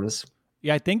the Rams.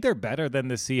 Yeah, I think they're better than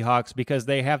the Seahawks because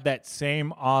they have that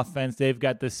same offense. They've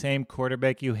got the same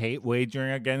quarterback you hate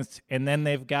wagering against, and then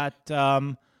they've got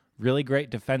really great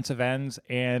defensive ends,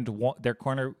 and their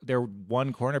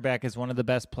one cornerback is one of the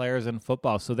best players in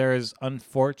football. So there is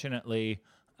unfortunately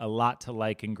a lot to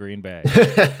like in Green Bay.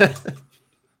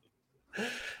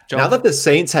 Now that the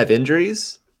Saints have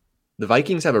injuries, the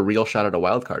Vikings have a real shot at a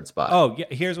wild card spot. Oh, yeah.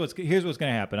 Here's what's going to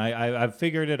happen. I've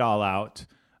figured it all out.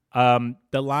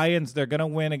 The Lions, they're going to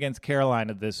win against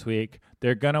Carolina this week.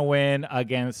 They're going to win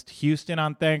against Houston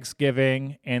on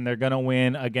Thanksgiving, and they're going to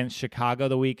win against Chicago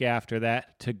the week after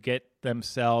that to get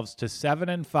themselves to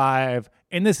 7-5.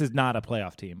 And this is not a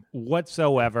playoff team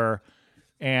whatsoever.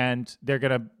 And they're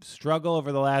going to struggle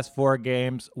over the last 4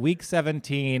 games. Week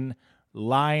 17,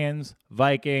 Lions,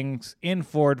 Vikings in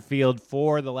Ford Field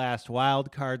for the last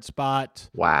wild card spot.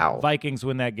 Wow. Vikings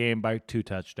win that game by 2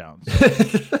 touchdowns.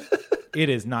 It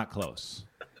is not close.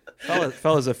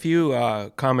 Fellas, a few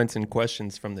comments and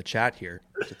questions from the chat here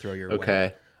to throw your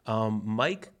way.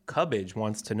 Mike Cubbage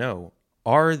wants to know,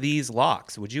 are these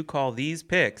locks? Would you call these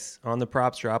picks on the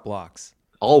Props Drop locks?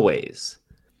 Always.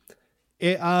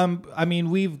 I mean,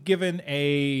 we've given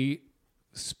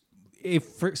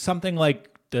for something like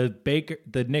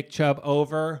the Nick Chubb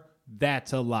over,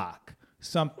 that's a lock.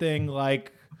 Something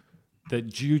like the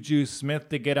Juju Smith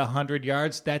to get 100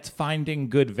 yards, that's finding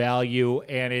good value,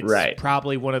 and it's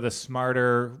probably one of the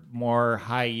smarter, more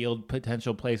high-yield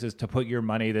potential places to put your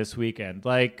money this weekend.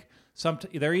 Like,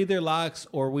 they're either locks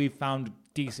or we found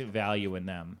decent value in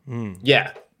them.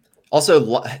 Yeah.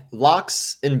 Also,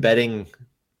 locks in betting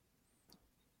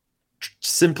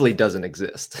simply doesn't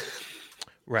exist.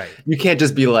 Right. You can't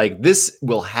just be like, this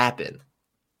will happen.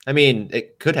 I mean,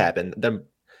 it could happen.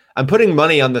 I'm putting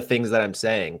money on the things that I'm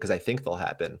saying because I think they'll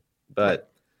happen.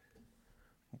 But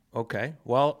okay.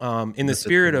 Well, in the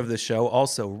spirit of the show,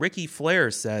 also, Ricky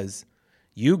Flair says,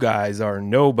 you guys are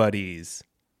nobodies.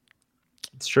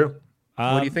 It's true.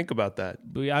 What do you think about that?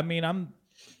 I mean, I'm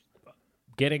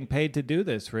getting paid to do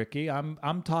this, Ricky.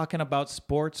 I'm talking about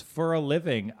sports for a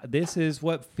living. This is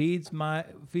what feeds my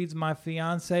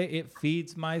fiance. It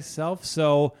feeds myself.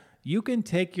 So you can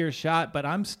take your shot, but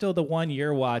I'm still the one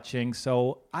you're watching.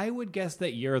 So I would guess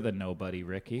that you're the nobody,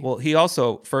 Ricky. Well, he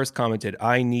also first commented,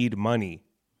 I need money.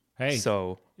 Hey,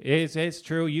 so it's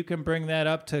true. You can bring that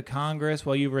up to Congress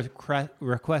while you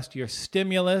request your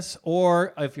stimulus.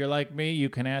 Or if you're like me, you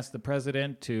can ask the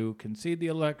president to concede the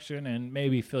election and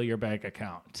maybe fill your bank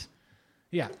account.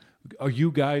 Yeah.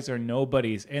 You guys are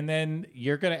nobodies. And then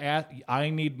you're going to ask,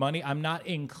 I need money. I'm not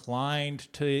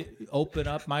inclined to open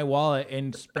up my wallet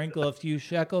and sprinkle a few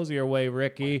shekels your way,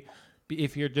 Ricky,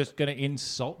 if you're just going to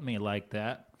insult me like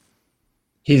that.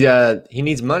 He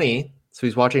needs money, so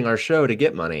he's watching our show to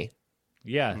get money.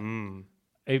 Yeah.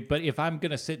 But if I'm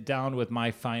going to sit down with my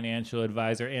financial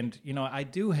advisor, and, I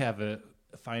do have a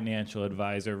financial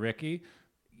advisor, Ricky,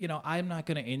 I'm not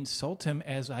going to insult him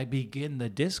as I begin the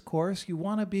discourse. You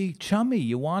want to be chummy.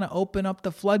 You want to open up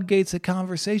the floodgates of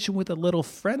conversation with a little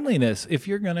friendliness. If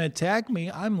you're going to attack me,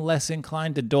 I'm less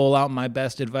inclined to dole out my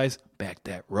best advice. Back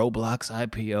that Roblox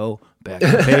IPO, back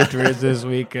the Patriots this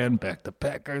weekend, back the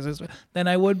Packers this weekend, than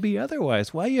I would be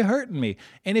otherwise. Why are you hurting me?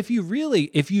 And if you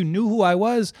knew who I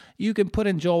was, you can put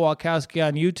in Joel Walkowski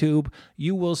on YouTube.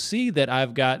 You will see that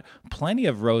I've got plenty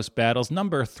of roast battles,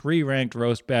 number 3 ranked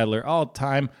roast battler all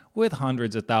time with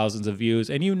hundreds of thousands of views.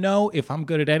 And if I'm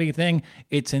good at anything,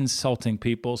 it's insulting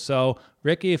people. So,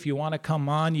 Ricky, if you want to come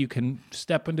on, you can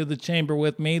step into the chamber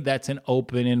with me. That's an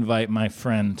open invite, my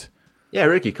friend. Yeah,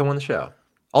 Ricky, come on the show.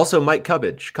 Also, Mike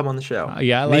Cubbage, come on the show.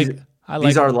 Yeah,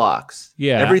 these are locks.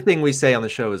 Yeah, everything we say on the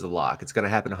show is a lock. It's going to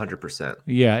happen 100%.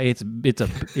 Yeah,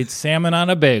 it's salmon on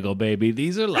a bagel, baby.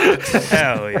 These are locks.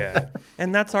 Hell yeah!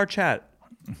 And that's our chat.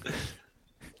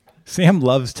 Sam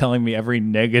loves telling me every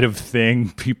negative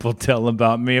thing people tell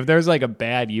about me. If there's like a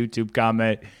bad YouTube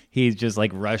comment, he just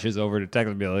like rushes over to text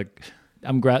and be like,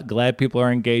 "I'm glad people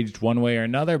are engaged one way or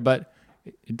another," but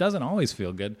it doesn't always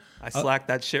feel good. I slacked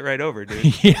that shit right over,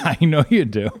 dude. Yeah, I know you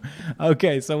do.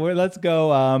 Okay, so let's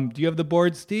go. Do you have the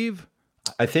board, Steve?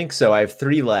 I think so. I have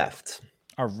 3 left.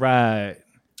 All right.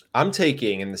 I'm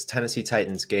taking in this Tennessee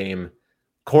Titans game,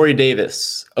 Corey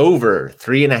Davis over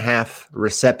 3.5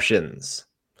 receptions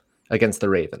against the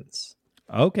Ravens.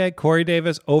 Okay, Corey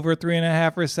Davis over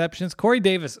 3.5 receptions. Corey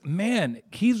Davis, man,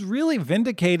 he's really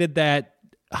vindicated that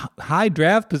high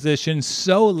draft position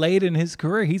so late in his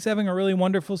career. He's having a really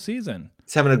wonderful season.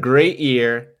 He's having a great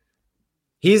year.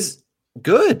 He's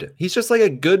good. He's just like a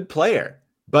good player.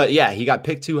 But yeah, he got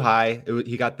picked too high.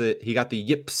 He got the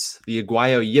yips, the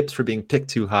Aguayo yips for being picked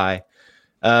too high.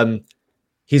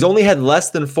 He's only had less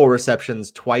than 4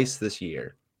 receptions twice this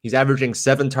year. He's averaging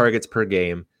 7 targets per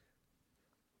game.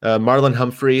 Marlon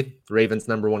Humphrey, Ravens'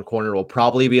 #1 corner, will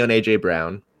probably be on A.J.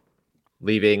 Brown,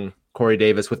 leaving Corey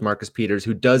Davis with Marcus Peters,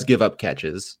 who does give up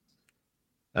catches.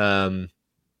 And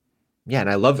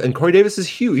Corey Davis is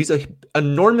huge. He's an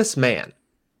enormous man.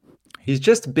 He's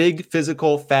just big,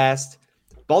 physical, fast.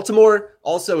 Baltimore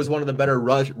also is one of the better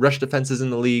rush defenses in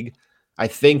the league. I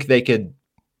think they could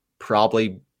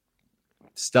probably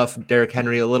stuff Derrick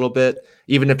Henry a little bit.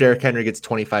 Even if Derrick Henry gets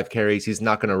 25 carries, he's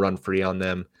not going to run free on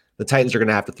them. The Titans are going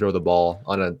to have to throw the ball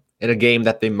in a game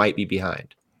that they might be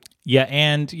behind. Yeah,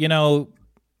 and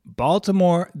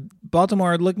Baltimore,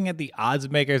 looking at the odds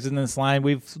makers in this line,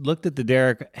 we've looked at the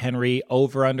Derrick Henry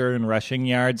over-under in rushing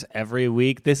yards every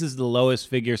week. This is the lowest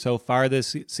figure so far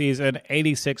this season,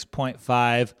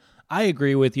 86.5. I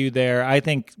agree with you there. I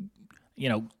think,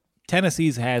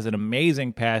 Tennessee's has an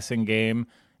amazing passing game,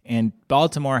 and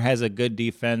Baltimore has a good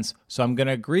defense. So I'm going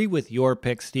to agree with your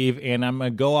pick, Steve, and I'm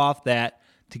going to go off that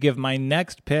to give my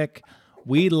next pick.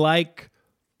 We like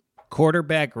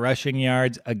quarterback rushing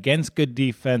yards against good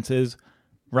defenses.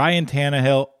 Ryan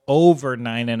Tannehill over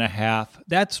 9.5.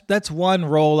 That's one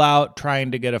rollout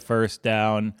trying to get a first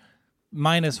down.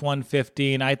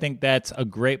 -115. I think that's a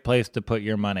great place to put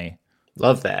your money.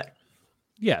 Love that.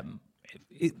 Yeah.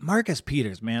 Marcus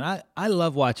Peters, man. I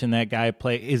love watching that guy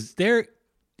play. He's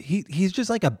just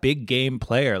like a big game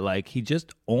player. Like, he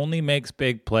just only makes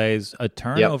big plays, a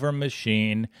turnover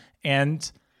machine. And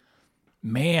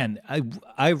man,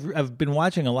 I've been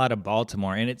watching a lot of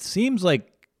Baltimore, and it seems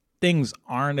like things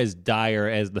aren't as dire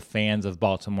as the fans of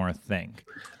Baltimore think.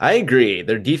 I agree.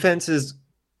 Their defense is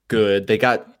good. They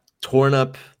got torn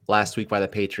up last week by the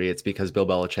Patriots because Bill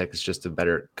Belichick is just a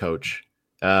better coach.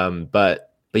 But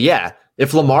yeah,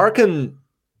 if Lamar can,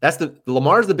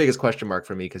 Lamar's the biggest question mark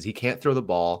for me because he can't throw the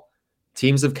ball.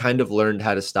 Teams have kind of learned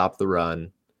how to stop the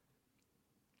run,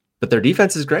 but their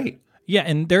defense is great. Yeah,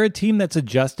 and they're a team that's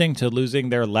adjusting to losing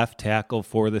their left tackle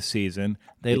for the season.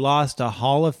 They lost a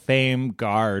Hall of Fame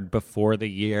guard before the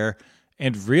year.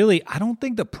 And really, I don't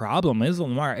think the problem is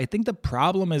Lamar. I think the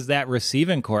problem is that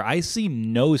receiving core. I see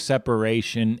no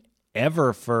separation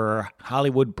ever for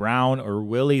Hollywood Brown or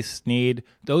Willie Snead.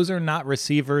 Those are not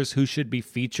receivers who should be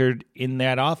featured in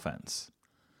that offense.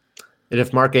 And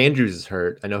if Mark Andrews is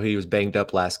hurt, I know he was banged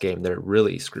up last game, they're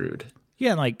really screwed.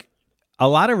 Yeah, like a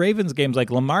lot of Ravens games,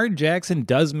 like Lamar Jackson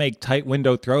does make tight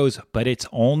window throws, but it's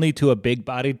only to a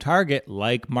big-bodied target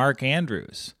like Mark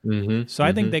Andrews. So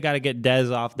I think they got to get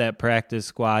Dez off that practice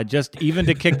squad, just even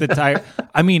to kick the tire.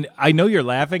 I mean, I know you're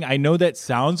laughing. I know that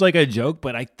sounds like a joke,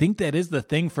 but I think that is the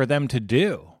thing for them to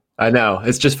do. I know.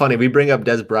 It's just funny. We bring up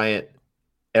Dez Bryant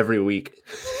every week.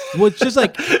 Well, it's just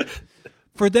like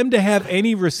for them to have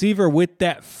any receiver with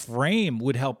that frame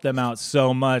would help them out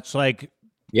so much. Like,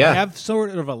 have sort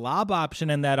of a lob option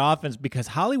in that offense because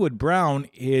Hollywood Brown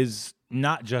is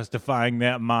not justifying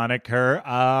that moniker.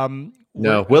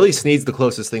 No, Willie Snead's the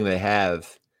closest thing they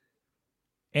have.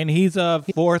 And he's a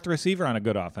fourth receiver on a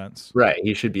good offense. Right.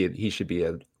 He should be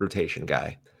a rotation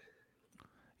guy.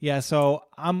 Yeah, so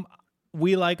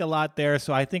we like a lot there,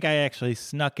 so I think I actually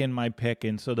snuck in my pick,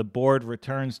 and so the board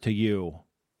returns to you.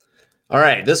 All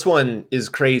right, this one is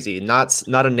crazy. Not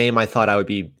a name I thought I would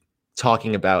be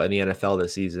talking about in the NFL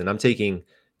this season. I'm taking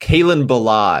Kalen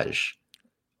Ballage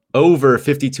over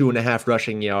 52.5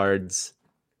 rushing yards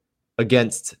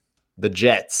against the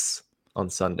Jets on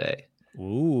Sunday.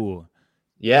 Ooh.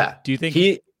 Yeah. Do you think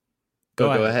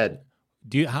Go ahead.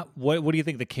 What do you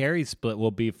think the carry split will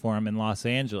be for him in Los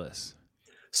Angeles?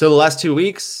 So the last 2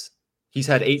 weeks, he's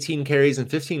had 18 carries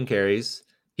and 15 carries.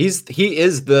 He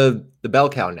is the bell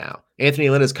cow now. Anthony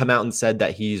Lynn has come out and said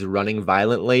that he's running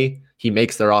violently. He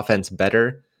makes their offense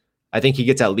better. I think he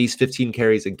gets at least 15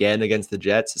 carries again against the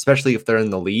Jets, especially if they're in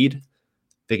the lead.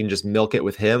 They can just milk it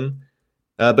with him.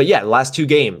 But yeah, last 2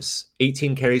 games,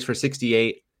 18 carries for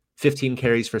 68, 15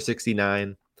 carries for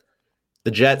 69.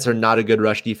 The Jets are not a good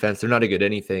rush defense. They're not a good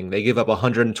anything. They give up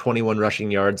 121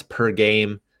 rushing yards per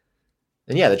game.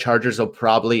 And yeah, the Chargers will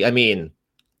probably be in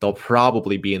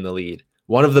the lead.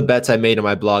 One of the bets I made on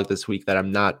my blog this week that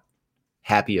I'm not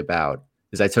happy about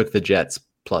is I took the Jets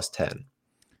 +10.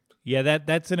 Yeah,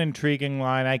 that's an intriguing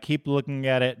line. I keep looking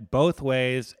at it both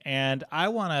ways, and I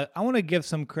want to give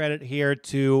some credit here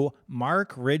to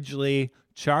Mark Ridgely,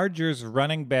 Chargers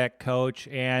running back coach,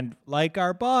 and like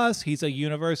our boss, he's a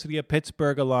University of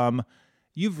Pittsburgh alum.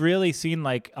 You've really seen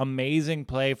like amazing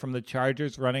play from the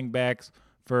Chargers running backs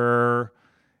for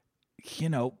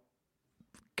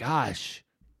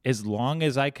as long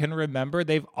as I can remember.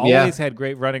 They've always had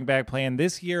great running back play. And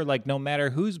this year, like, no matter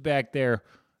who's back there,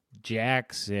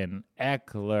 Jackson,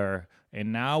 Eckler,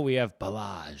 and now we have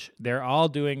Ballage. They're all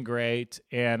doing great.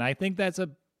 And I think that's a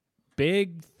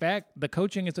big fact. The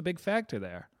coaching is a big factor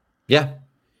there. Yeah.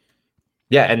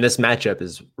 Yeah, and this matchup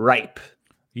is ripe.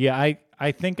 Yeah,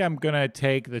 I think I'm going to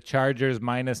take the Chargers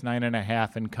minus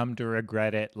 9.5 and come to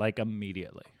regret it, like,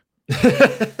 immediately.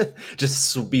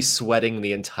 Just be sweating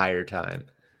the entire time.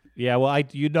 Yeah, well, I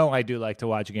do like to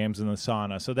watch games in the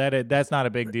sauna, so that's not a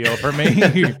big deal for me.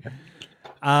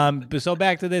 So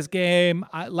back to this game,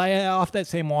 off that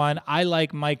same one, I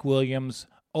like Mike Williams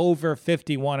over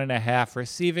 51.5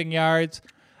 receiving yards.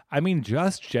 I mean,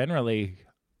 just generally,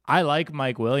 I like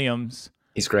Mike Williams.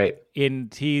 He's great.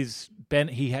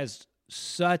 He has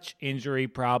such injury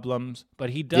problems, but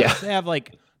he does have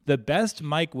like the best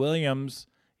Mike Williams.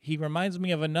 He reminds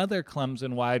me of another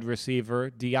Clemson wide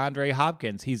receiver, DeAndre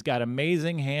Hopkins. He's got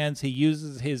amazing hands. He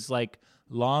uses his like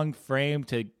long frame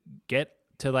to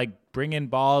bring in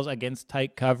balls against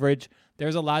tight coverage.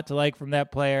 There's a lot to like from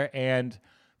that player, and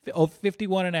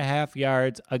 51.5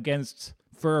 yards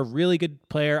for a really good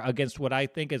player against what I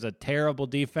think is a terrible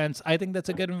defense. I think that's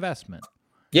a good investment.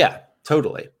 Yeah,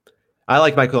 totally. I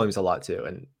like Mike Williams a lot too.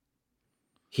 And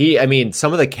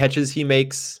some of the catches he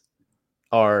makes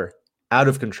are out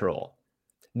of control.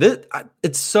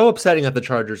 It's so upsetting that the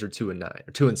Chargers are 2-9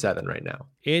 or 2-7 right now.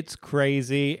 It's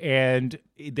crazy, and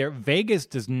Vegas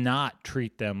does not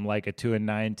treat them like a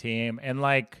 2-9 team. And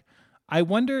like, I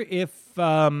wonder if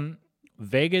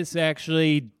Vegas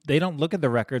actually, they don't look at the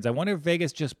records. I wonder if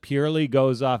Vegas just purely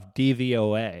goes off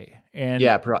DVOA. And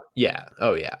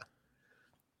oh yeah,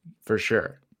 for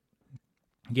sure.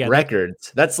 Yeah,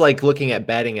 records. That's like looking at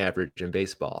batting average in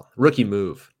baseball. Rookie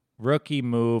move.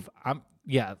 I'm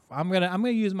gonna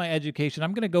use my education.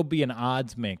 I'm gonna go be an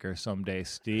odds maker someday,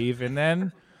 Steve, and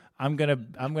then I'm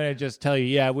gonna just tell you,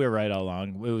 yeah, we were right all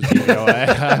along. It was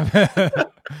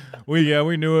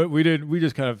we knew it. We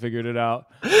just kind of figured it out.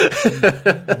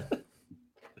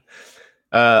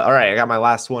 All right, I got my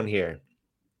last one here.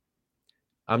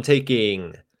 I'm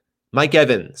taking Mike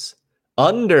Evans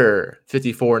under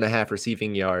 54.5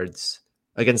 receiving yards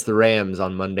against the Rams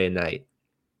on Monday night.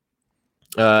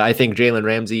 I think Jalen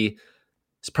Ramsey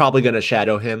is probably going to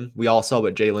shadow him. We all saw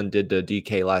what Jalen did to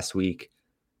DK last week.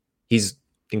 He's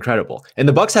incredible. And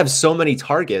the Bucs have so many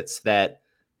targets that,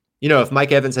 if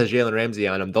Mike Evans has Jalen Ramsey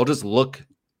on him, they'll just look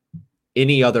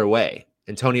any other way.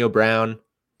 Antonio Brown,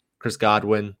 Chris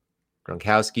Godwin,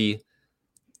 Gronkowski.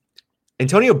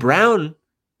 Antonio Brown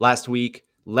last week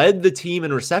led the team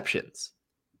in receptions.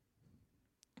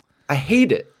 I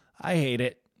hate it.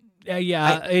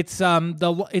 It's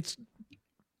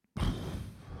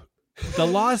the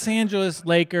Los Angeles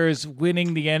Lakers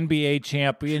winning the NBA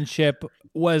championship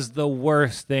was the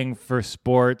worst thing for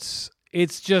sports.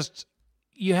 It's just,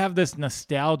 you have this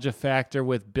nostalgia factor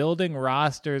with building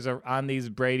rosters on these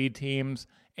Brady teams.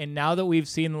 And now that we've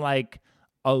seen like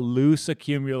a loose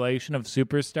accumulation of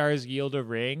superstars yield a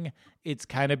ring, it's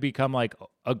kind of become like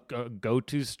a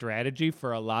go-to strategy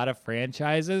for a lot of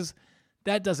franchises.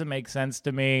 That doesn't make sense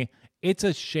to me. It's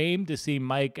a shame to see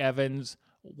Mike Evans,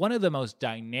 one of the most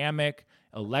dynamic,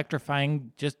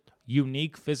 electrifying, just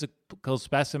unique physical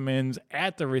specimens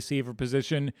at the receiver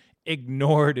position,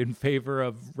 ignored in favor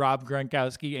of Rob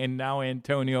Gronkowski and now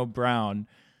Antonio Brown.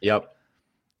 Yep.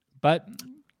 But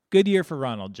good year for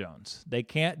Ronald Jones.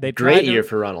 Great year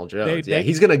for Ronald Jones.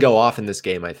 He's going to go off in this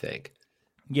game, I think.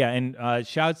 Yeah, and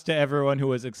shouts to everyone who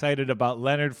was excited about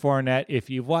Leonard Fournette. If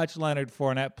you've watched Leonard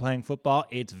Fournette playing football,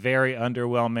 it's very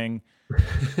underwhelming.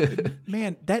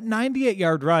 Man, that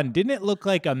 98-yard run, didn't it look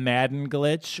like a Madden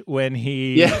glitch when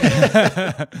he...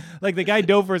 Yeah. Like the guy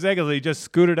dove for his ankles, he just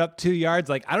scooted up 2 yards.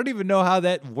 Like, I don't even know how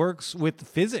that works with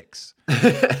physics.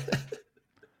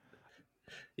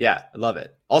 Yeah, I love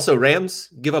it. Also, Rams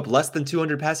give up less than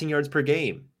 200 passing yards per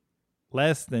game.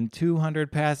 Less than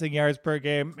 200 passing yards per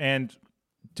game. And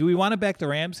do we want to back the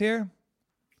Rams here?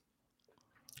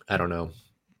 I don't know.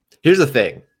 Here's the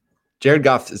thing. Jared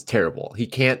Goff is terrible. He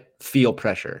can't feel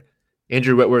pressure.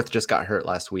 Andrew Whitworth just got hurt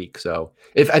last week. So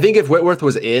if Whitworth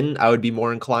was in, I would be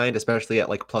more inclined, especially at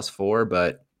like +4.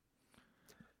 But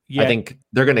yeah, I think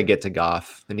they're going to get to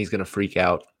Goff and he's going to freak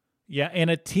out. Yeah, and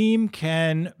a team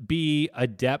can be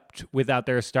adept without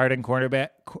their starting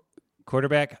quarterback.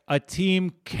 A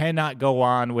team cannot go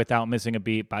on without missing a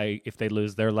beat if they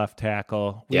lose their left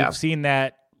tackle. We've seen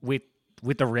that with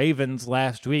the Ravens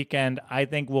last weekend. I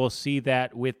think we'll see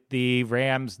that with the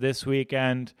Rams this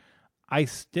weekend. I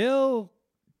still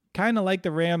kind of like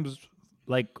the Rams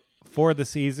like for the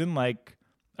season. Like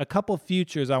a couple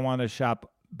futures I want to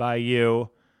shop by you.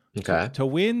 Okay. To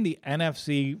win the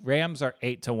NFC, Rams are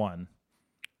 8-1.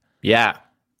 Yeah.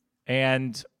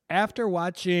 And after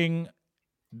watching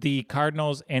the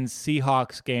Cardinals and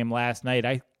Seahawks game last night,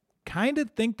 I kind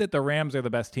of think that the Rams are the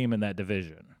best team in that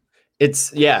division.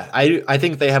 I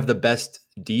think they have the best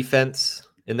defense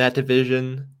in that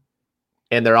division,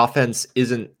 and their offense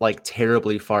isn't like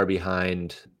terribly far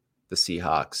behind the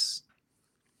Seahawks.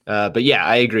 But yeah,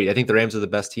 I agree. I think the Rams are the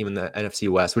best team in the NFC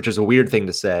West, which is a weird thing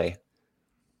to say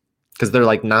because they're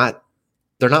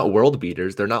not world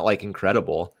beaters. They're not like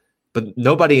incredible, but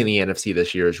nobody in the NFC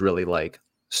this year has really like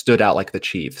stood out like the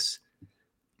Chiefs.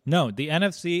 No, the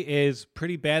NFC is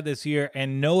pretty bad this year,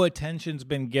 and no attention's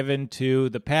been given to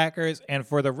the Packers. And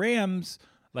for the Rams,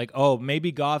 like, oh,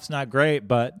 maybe Goff's not great,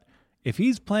 but if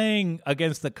he's playing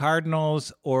against the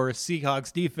Cardinals or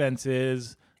Seahawks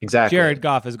defenses, exactly, Jared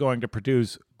Goff is going to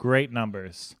produce great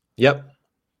numbers. Yep.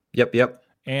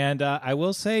 And I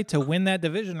will say, to win that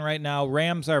division right now,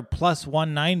 Rams are plus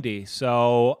 190.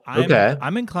 So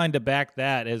I'm inclined to back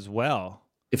that as well.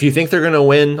 If you think they're going to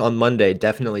win on Monday,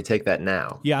 definitely take that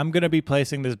now. Yeah, I'm going to be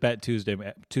placing this bet Tuesday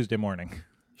morning.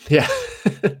 Yeah,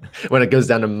 when it goes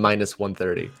down to minus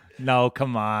 130. No,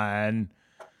 come on.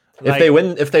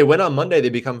 If they win on Monday, they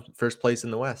become first place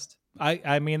in the West.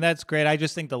 I mean, that's great. I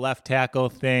just think the left tackle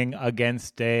thing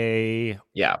against a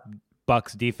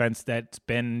Bucs defense that's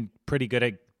been pretty good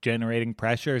at generating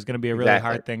pressure is going to be a really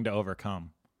hard thing to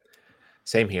overcome.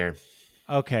 Same here.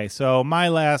 Okay, so my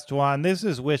last one. This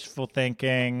is wishful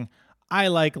thinking. I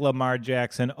like Lamar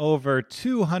Jackson over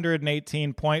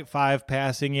 218.5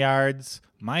 passing yards,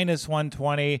 minus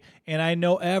 120. And I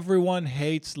know everyone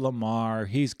hates Lamar.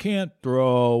 He can't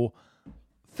throw.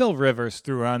 Phil Rivers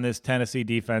threw on this Tennessee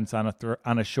defense on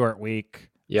a short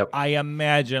week. Yep. I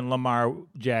imagine Lamar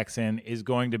Jackson is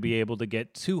going to be able to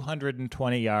get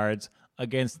 220 yards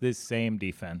against this same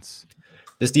defense.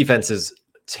 This defense is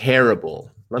terrible.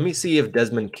 Let me see if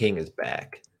Desmond King is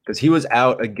back, because he was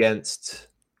out against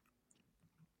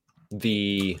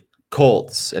the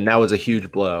Colts, and that was a huge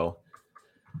blow.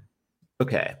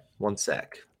 Okay, one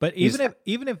sec. But even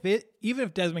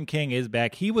if Desmond King is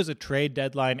back, he was a trade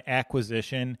deadline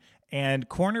acquisition, and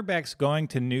cornerbacks going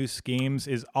to new schemes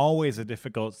is always a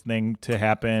difficult thing to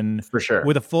happen for sure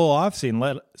with a full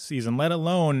offseason, let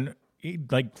alone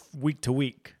like week to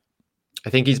week. I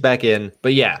think he's back in,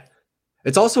 but yeah,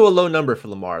 it's also a low number for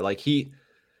Lamar. Like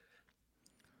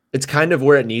it's kind of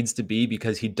where it needs to be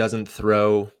because he doesn't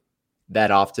throw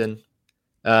that often.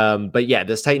 But yeah,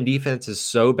 this Titan defense is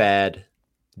so bad.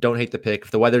 Don't hate the pick.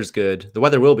 If the weather's good, the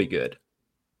weather will be good.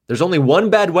 There's only one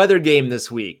bad weather game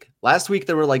this week. Last week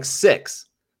there were like 6.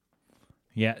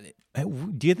 Yeah.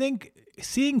 Do you think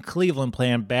seeing Cleveland play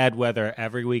in bad weather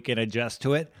every week and adjust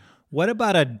to it? What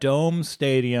about a dome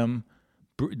stadium,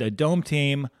 the dome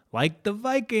team, like the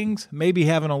Vikings, maybe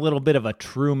having a little bit of a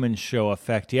Truman Show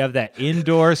effect? You have that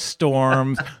indoor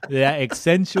storm that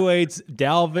accentuates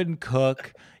Dalvin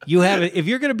Cook. You have it. If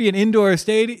you're going to be an indoor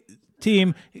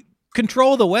team,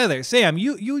 control the weather. Sam,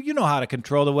 you know how to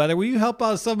control the weather. Will you help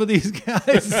out some of these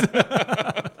guys?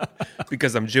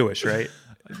 Because I'm Jewish, right?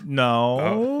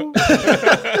 No.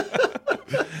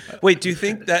 Oh. Wait, do you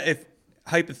think that if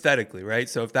hypothetically, right?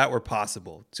 So if that were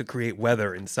possible to create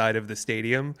weather inside of the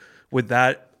stadium, would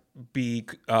that be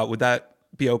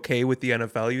okay with the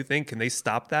NFL, you think? Can they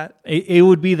stop that? It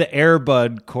would be the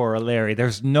Airbud corollary.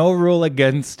 There's no rule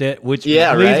against it, which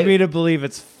leads me to believe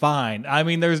it's fine. I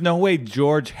mean, there's no way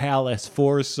George Halas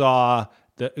foresaw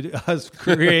us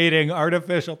creating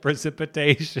artificial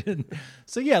precipitation.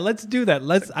 So yeah, let's do that.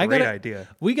 Great idea.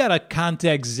 We got to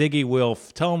contact Ziggy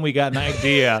Wilf. Tell him we got an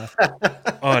idea.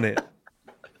 On it.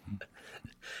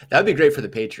 That'd be great for the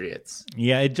Patriots.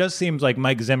 Yeah, it just seems like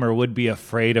Mike Zimmer would be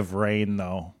afraid of rain,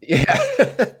 though. Yeah.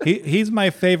 He's my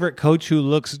favorite coach who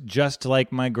looks just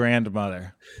like my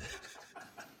grandmother.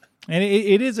 And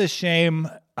it is a shame.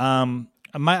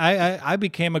 I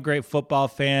became a great football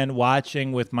fan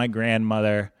watching with my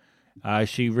grandmother.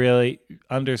 She really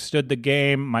understood the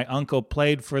game. My uncle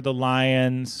played for the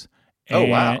Lions. Oh,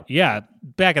 wow. Yeah,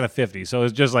 back in the 50s. So it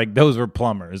was just like those were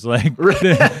plumbers. Like,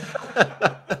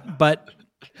 but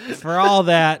for all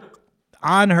that,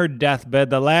 on her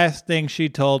deathbed, the last thing she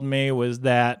told me was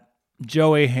that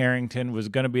Joey Harrington was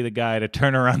going to be the guy to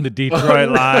turn around the Detroit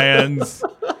Lions.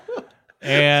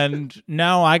 And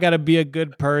now I got to be a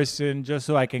good person just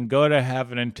so I can go to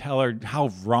heaven and tell her how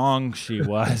wrong she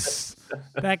was.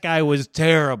 That guy was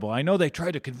terrible. I know they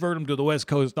tried to convert him to the West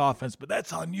Coast offense, but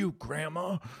that's on you,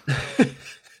 Grandma.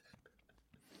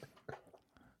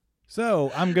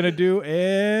 So I'm going to do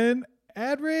an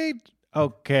ad read.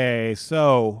 Okay,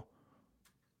 so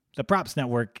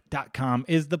thepropsnetwork.com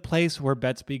is the place where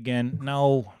bets begin.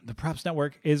 No, the Props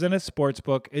Network isn't a sports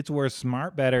book. It's where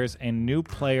smart bettors and new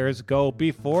players go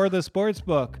before the sports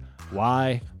book.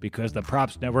 Why? Because the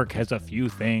Props Network has a few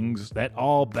things that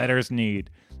all bettors need.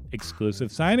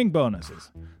 Exclusive signing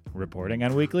bonuses, reporting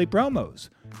on weekly promos,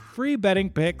 free betting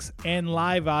picks, and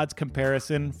live odds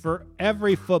comparison for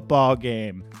every football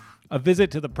game. A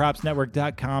visit to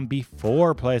thepropsnetwork.com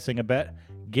before placing a bet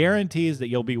guarantees that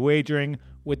you'll be wagering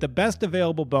with the best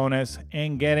available bonus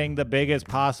and getting the biggest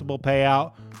possible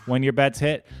payout when your bets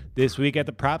hit. This week at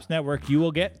the Props Network, you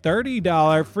will get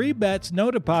 $30 free bets,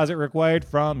 no deposit required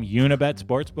from Unibet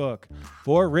Sportsbook.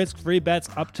 For risk-free bets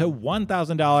up to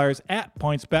 $1,000 at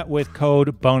PointsBet with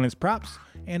code BONUSPROPS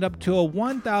and up to a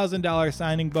 $1,000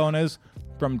 signing bonus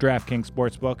from DraftKings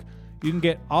Sportsbook. You can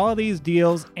get all these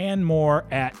deals and more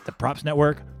at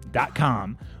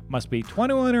thepropsnetwork.com. Must be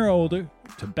 21 or older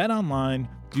to bet online.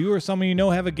 Do you or someone you know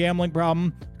have a gambling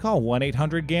problem? Call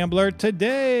 1-800-GAMBLER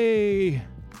today.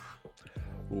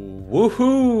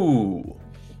 Woohoo!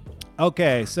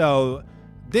 Okay, so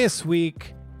this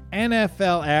week,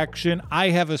 NFL action. I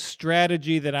have a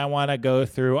strategy that I want to go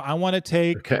through. I want to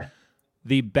take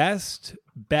the best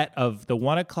bet of the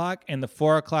 1 o'clock and the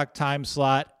 4 o'clock time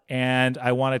slot, and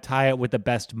I want to tie it with the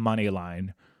best money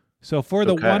line. So for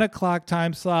the 1 o'clock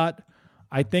time slot,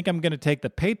 I think I'm going to take the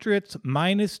Patriots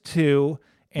 -2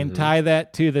 and tie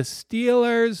that to the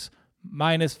Steelers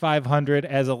 -500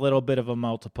 as a little bit of a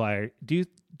multiplier. Do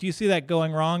you see that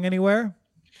going wrong anywhere?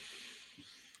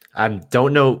 I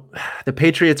don't know. The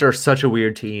Patriots are such a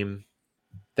weird team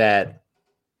that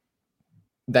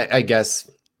I guess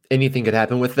anything could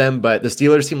happen with them, but the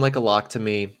Steelers seem like a lock to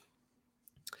me.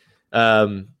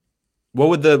 What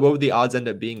would the odds end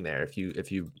up being there if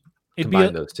you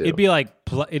combine those two? It'd be like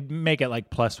it'd make it like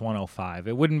 +105.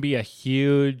 It wouldn't be a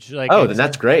huge then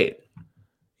that's great.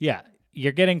 Yeah,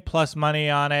 you're getting plus money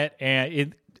on it,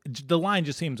 and the line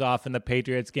just seems off in the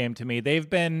Patriots game to me. They've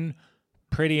been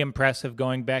pretty impressive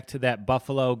going back to that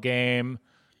Buffalo game.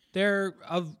 They're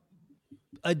a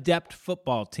adept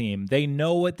football team. They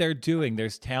know what they're doing.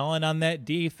 There's talent on that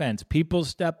defense. People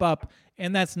step up,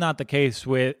 and that's not the case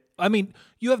with. I mean,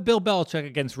 you have Bill Belichick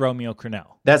against Romeo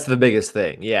Crennel. That's the biggest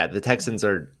thing. Yeah, the Texans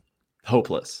are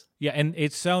hopeless. Yeah, and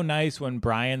it's so nice when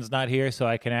Brian's not here, so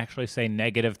I can actually say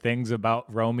negative things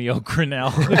about Romeo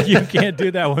Crennel. You can't do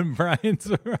that when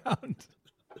Brian's around.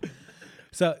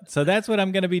 So that's what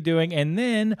I'm going to be doing. And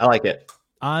then I like it.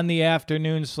 On the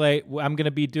afternoon slate, I'm going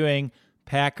to be doing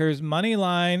Packers money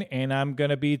line, and I'm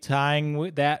going to be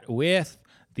tying that with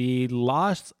the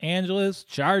Los Angeles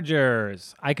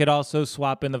Chargers. I could also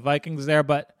swap in the Vikings there,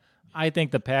 but I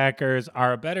think the Packers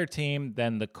are a better team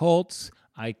than the Colts.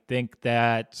 I think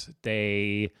that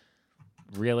they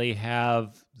really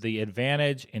have the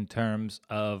advantage in terms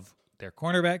of their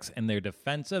cornerbacks and their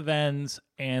defensive ends,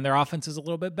 and their offense is a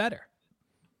little bit better.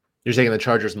 You're taking the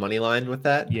Chargers money line with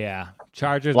that? Yeah.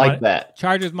 Chargers that.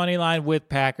 Chargers money line with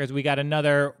Packers. We got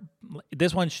another.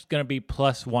 This one's going to be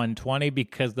 +120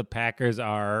 because the Packers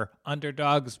are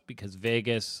underdogs because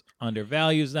Vegas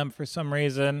undervalues them for some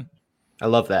reason. I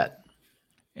love that.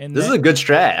 And this is a good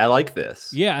strat. I like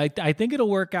this. Yeah, I think it'll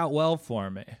work out well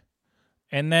for me.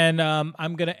 And then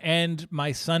I'm going to end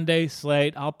my Sunday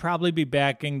slate. I'll probably be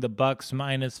backing the Bucks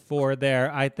 -4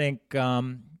 there. I think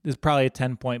this is probably a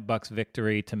 10-point Bucks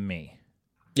victory to me.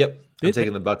 Yep. I'm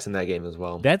taking the Bucks in that game as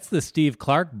well. That's the Steve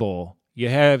Clark Bowl. You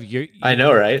have I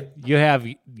know, right? You have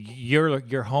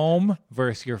your home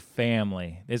versus your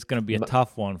family. It's going to be a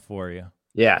tough one for you.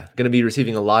 Yeah, going to be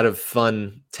receiving a lot of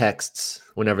fun texts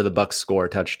whenever the Bucks score a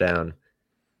touchdown.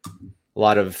 A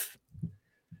lot of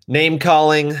name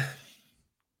calling.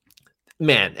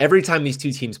 Man, every time these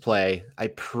two teams play, I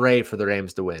pray for the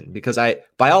Rams to win because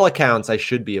by all accounts, I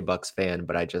should be a Bucks fan,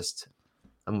 but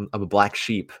I'm a black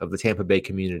sheep of the Tampa Bay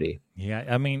community. Yeah,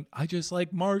 I mean, I just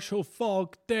like Marshall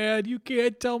Faulk, Dad. You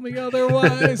can't tell me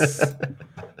otherwise.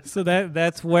 So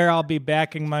that's where I'll be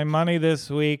backing my money this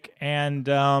week, and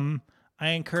I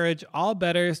encourage all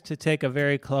bettors to take a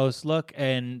very close look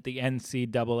in the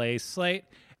NCAA slate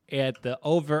at the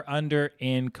over-under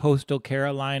in Coastal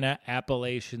Carolina,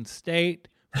 Appalachian State.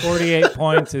 48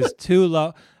 points is too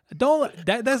low.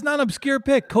 That's not an obscure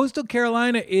pick. Coastal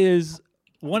Carolina is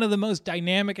one of the most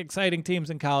dynamic, exciting teams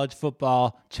in college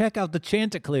football. Check out the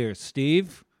Chanticleers,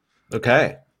 Steve.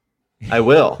 Okay, I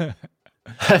will.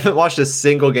 I haven't watched a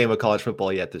single game of college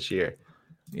football yet this year.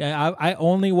 Yeah, I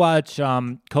only watch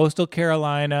Coastal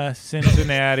Carolina,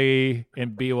 Cincinnati,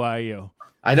 and BYU.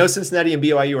 I know Cincinnati and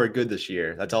BYU are good this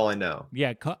year. That's all I know.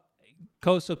 Yeah,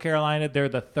 Coastal Carolina, they're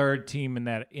the third team in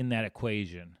that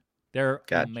equation. They're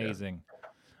amazing.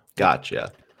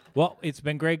 Gotcha. Well, it's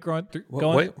been great going through.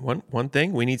 Wait, one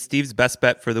thing. We need Steve's best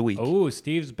bet for the week. Oh,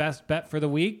 Steve's best bet for the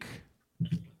week.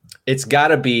 It's got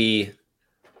to be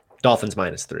Dolphins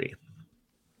 -3.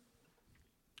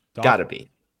 Got to be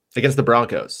against the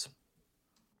Broncos.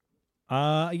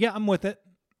 Yeah, I'm with it.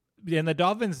 And the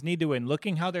Dolphins need to win.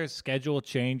 Looking how their schedule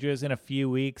changes in a few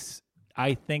weeks,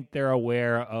 I think they're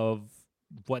aware of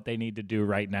what they need to do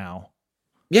right now.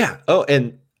 Yeah. Oh,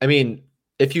 and I mean,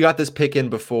 if you got this pick in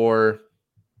before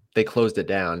they closed it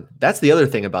down, that's the other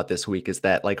thing about this week is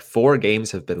that like 4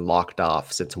 games have been locked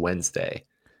off since Wednesday.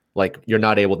 Like you're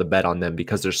not able to bet on them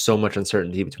because there's so much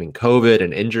uncertainty between COVID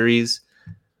and injuries.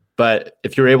 But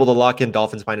if you're able to lock in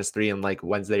Dolphins -3 on like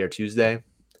Wednesday or Tuesday,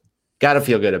 got to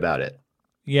feel good about it.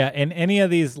 Yeah, in any of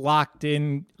these locked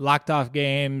off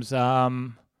games,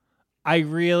 I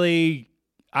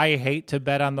hate to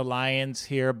bet on the Lions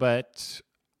here, but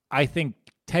I think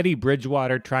Teddy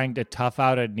Bridgewater trying to tough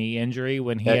out a knee injury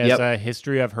when he has a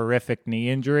history of horrific knee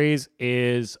injuries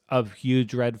is a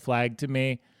huge red flag to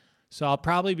me. So I'll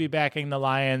probably be backing the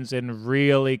Lions and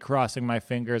really crossing my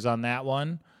fingers on that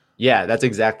one. Yeah, that's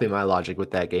exactly my logic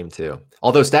with that game too.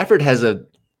 Although Stafford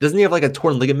doesn't he have like a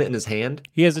torn ligament in his hand?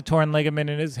 He has a torn ligament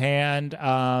in his hand.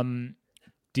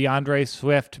 DeAndre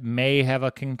Swift may have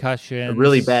a concussion. A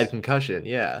really bad concussion,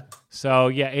 yeah. So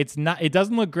yeah, it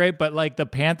doesn't look great, but like the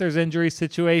Panthers injury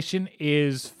situation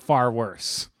is far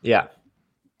worse. Yeah.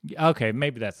 Okay,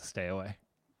 maybe that's a stay away.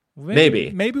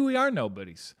 Maybe we are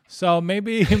nobodies. So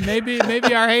maybe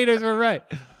our haters were right.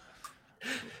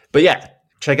 But yeah,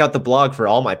 check out the blog for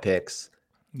all my picks.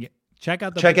 Yeah. Check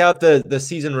out the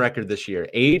season record this year.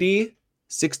 80,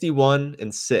 61,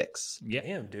 and 6. Yeah.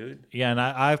 Damn, dude. Yeah, and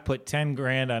I've put 10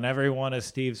 grand on every one of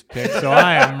Steve's picks, so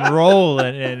I am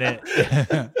rolling in it.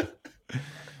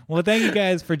 Well, thank you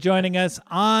guys for joining us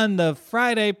on the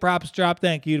Friday Props Drop.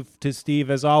 Thank you to Steve,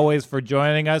 as always, for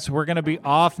joining us. We're going to be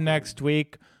off next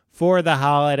week for the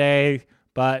holiday,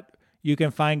 but you can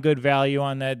find good value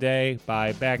on that day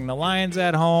by backing the Lions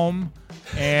at home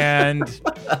and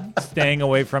staying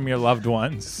away from your loved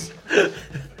ones.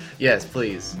 Yes,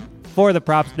 please. For the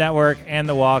Props Network and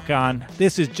the Walk On,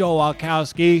 this is Joel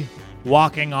Walkowski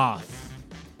walking off.